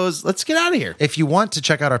Tarantino's toes. Let's get out of here. If you want to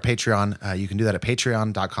check out our Patreon, you can do that at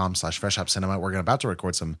patreon.com/FreshHopCinema. We're about to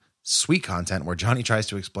record some sweet content where Johnny tries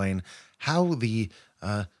to explain how the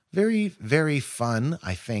very, very fun,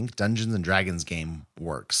 I think, Dungeons and Dragons game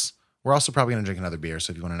works. We're also probably going to drink another beer, so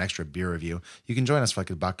if you want an extra beer review, you can join us for like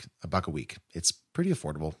a buck a week. It's pretty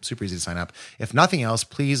affordable, super easy to sign up. If nothing else,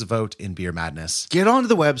 please vote in Beer Madness. Get onto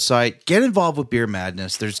the website, get involved with Beer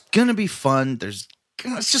Madness. There's going to be fun. It's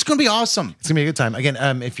just going to be awesome. It's going to be a good time.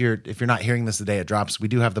 Again, if you're not hearing this the day it drops, we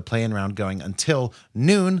do have the play-in round going until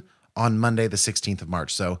noon on Monday, the 16th of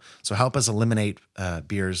March. So help us eliminate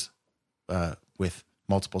beers with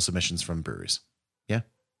multiple submissions from breweries. Yeah?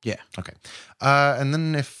 Yeah. Okay. And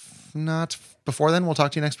then if not before then, we'll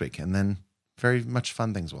talk to you next week, and then very much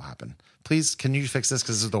fun things will happen. Please, can you fix this?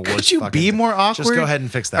 Because this is the worst. Could you be more awkward? Just go ahead and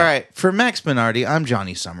fix that. All right. For Max Minardi, I'm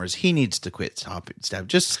Johnny Summers. He needs to quit.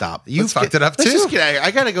 Just stop. You fucked it up too. Let's just get out of here.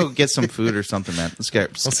 I got to go get some food or something, man. Let's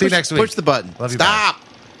get. We'll see you next week. Push the button. Love you. Stop.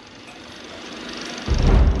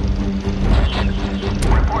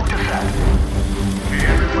 Report to set. Okay,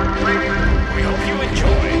 everyone ready? We hope you enjoy.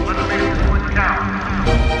 Eliminator sequence down.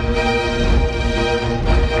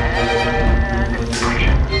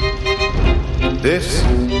 This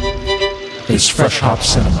is Fresh Hop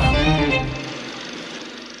Cinema.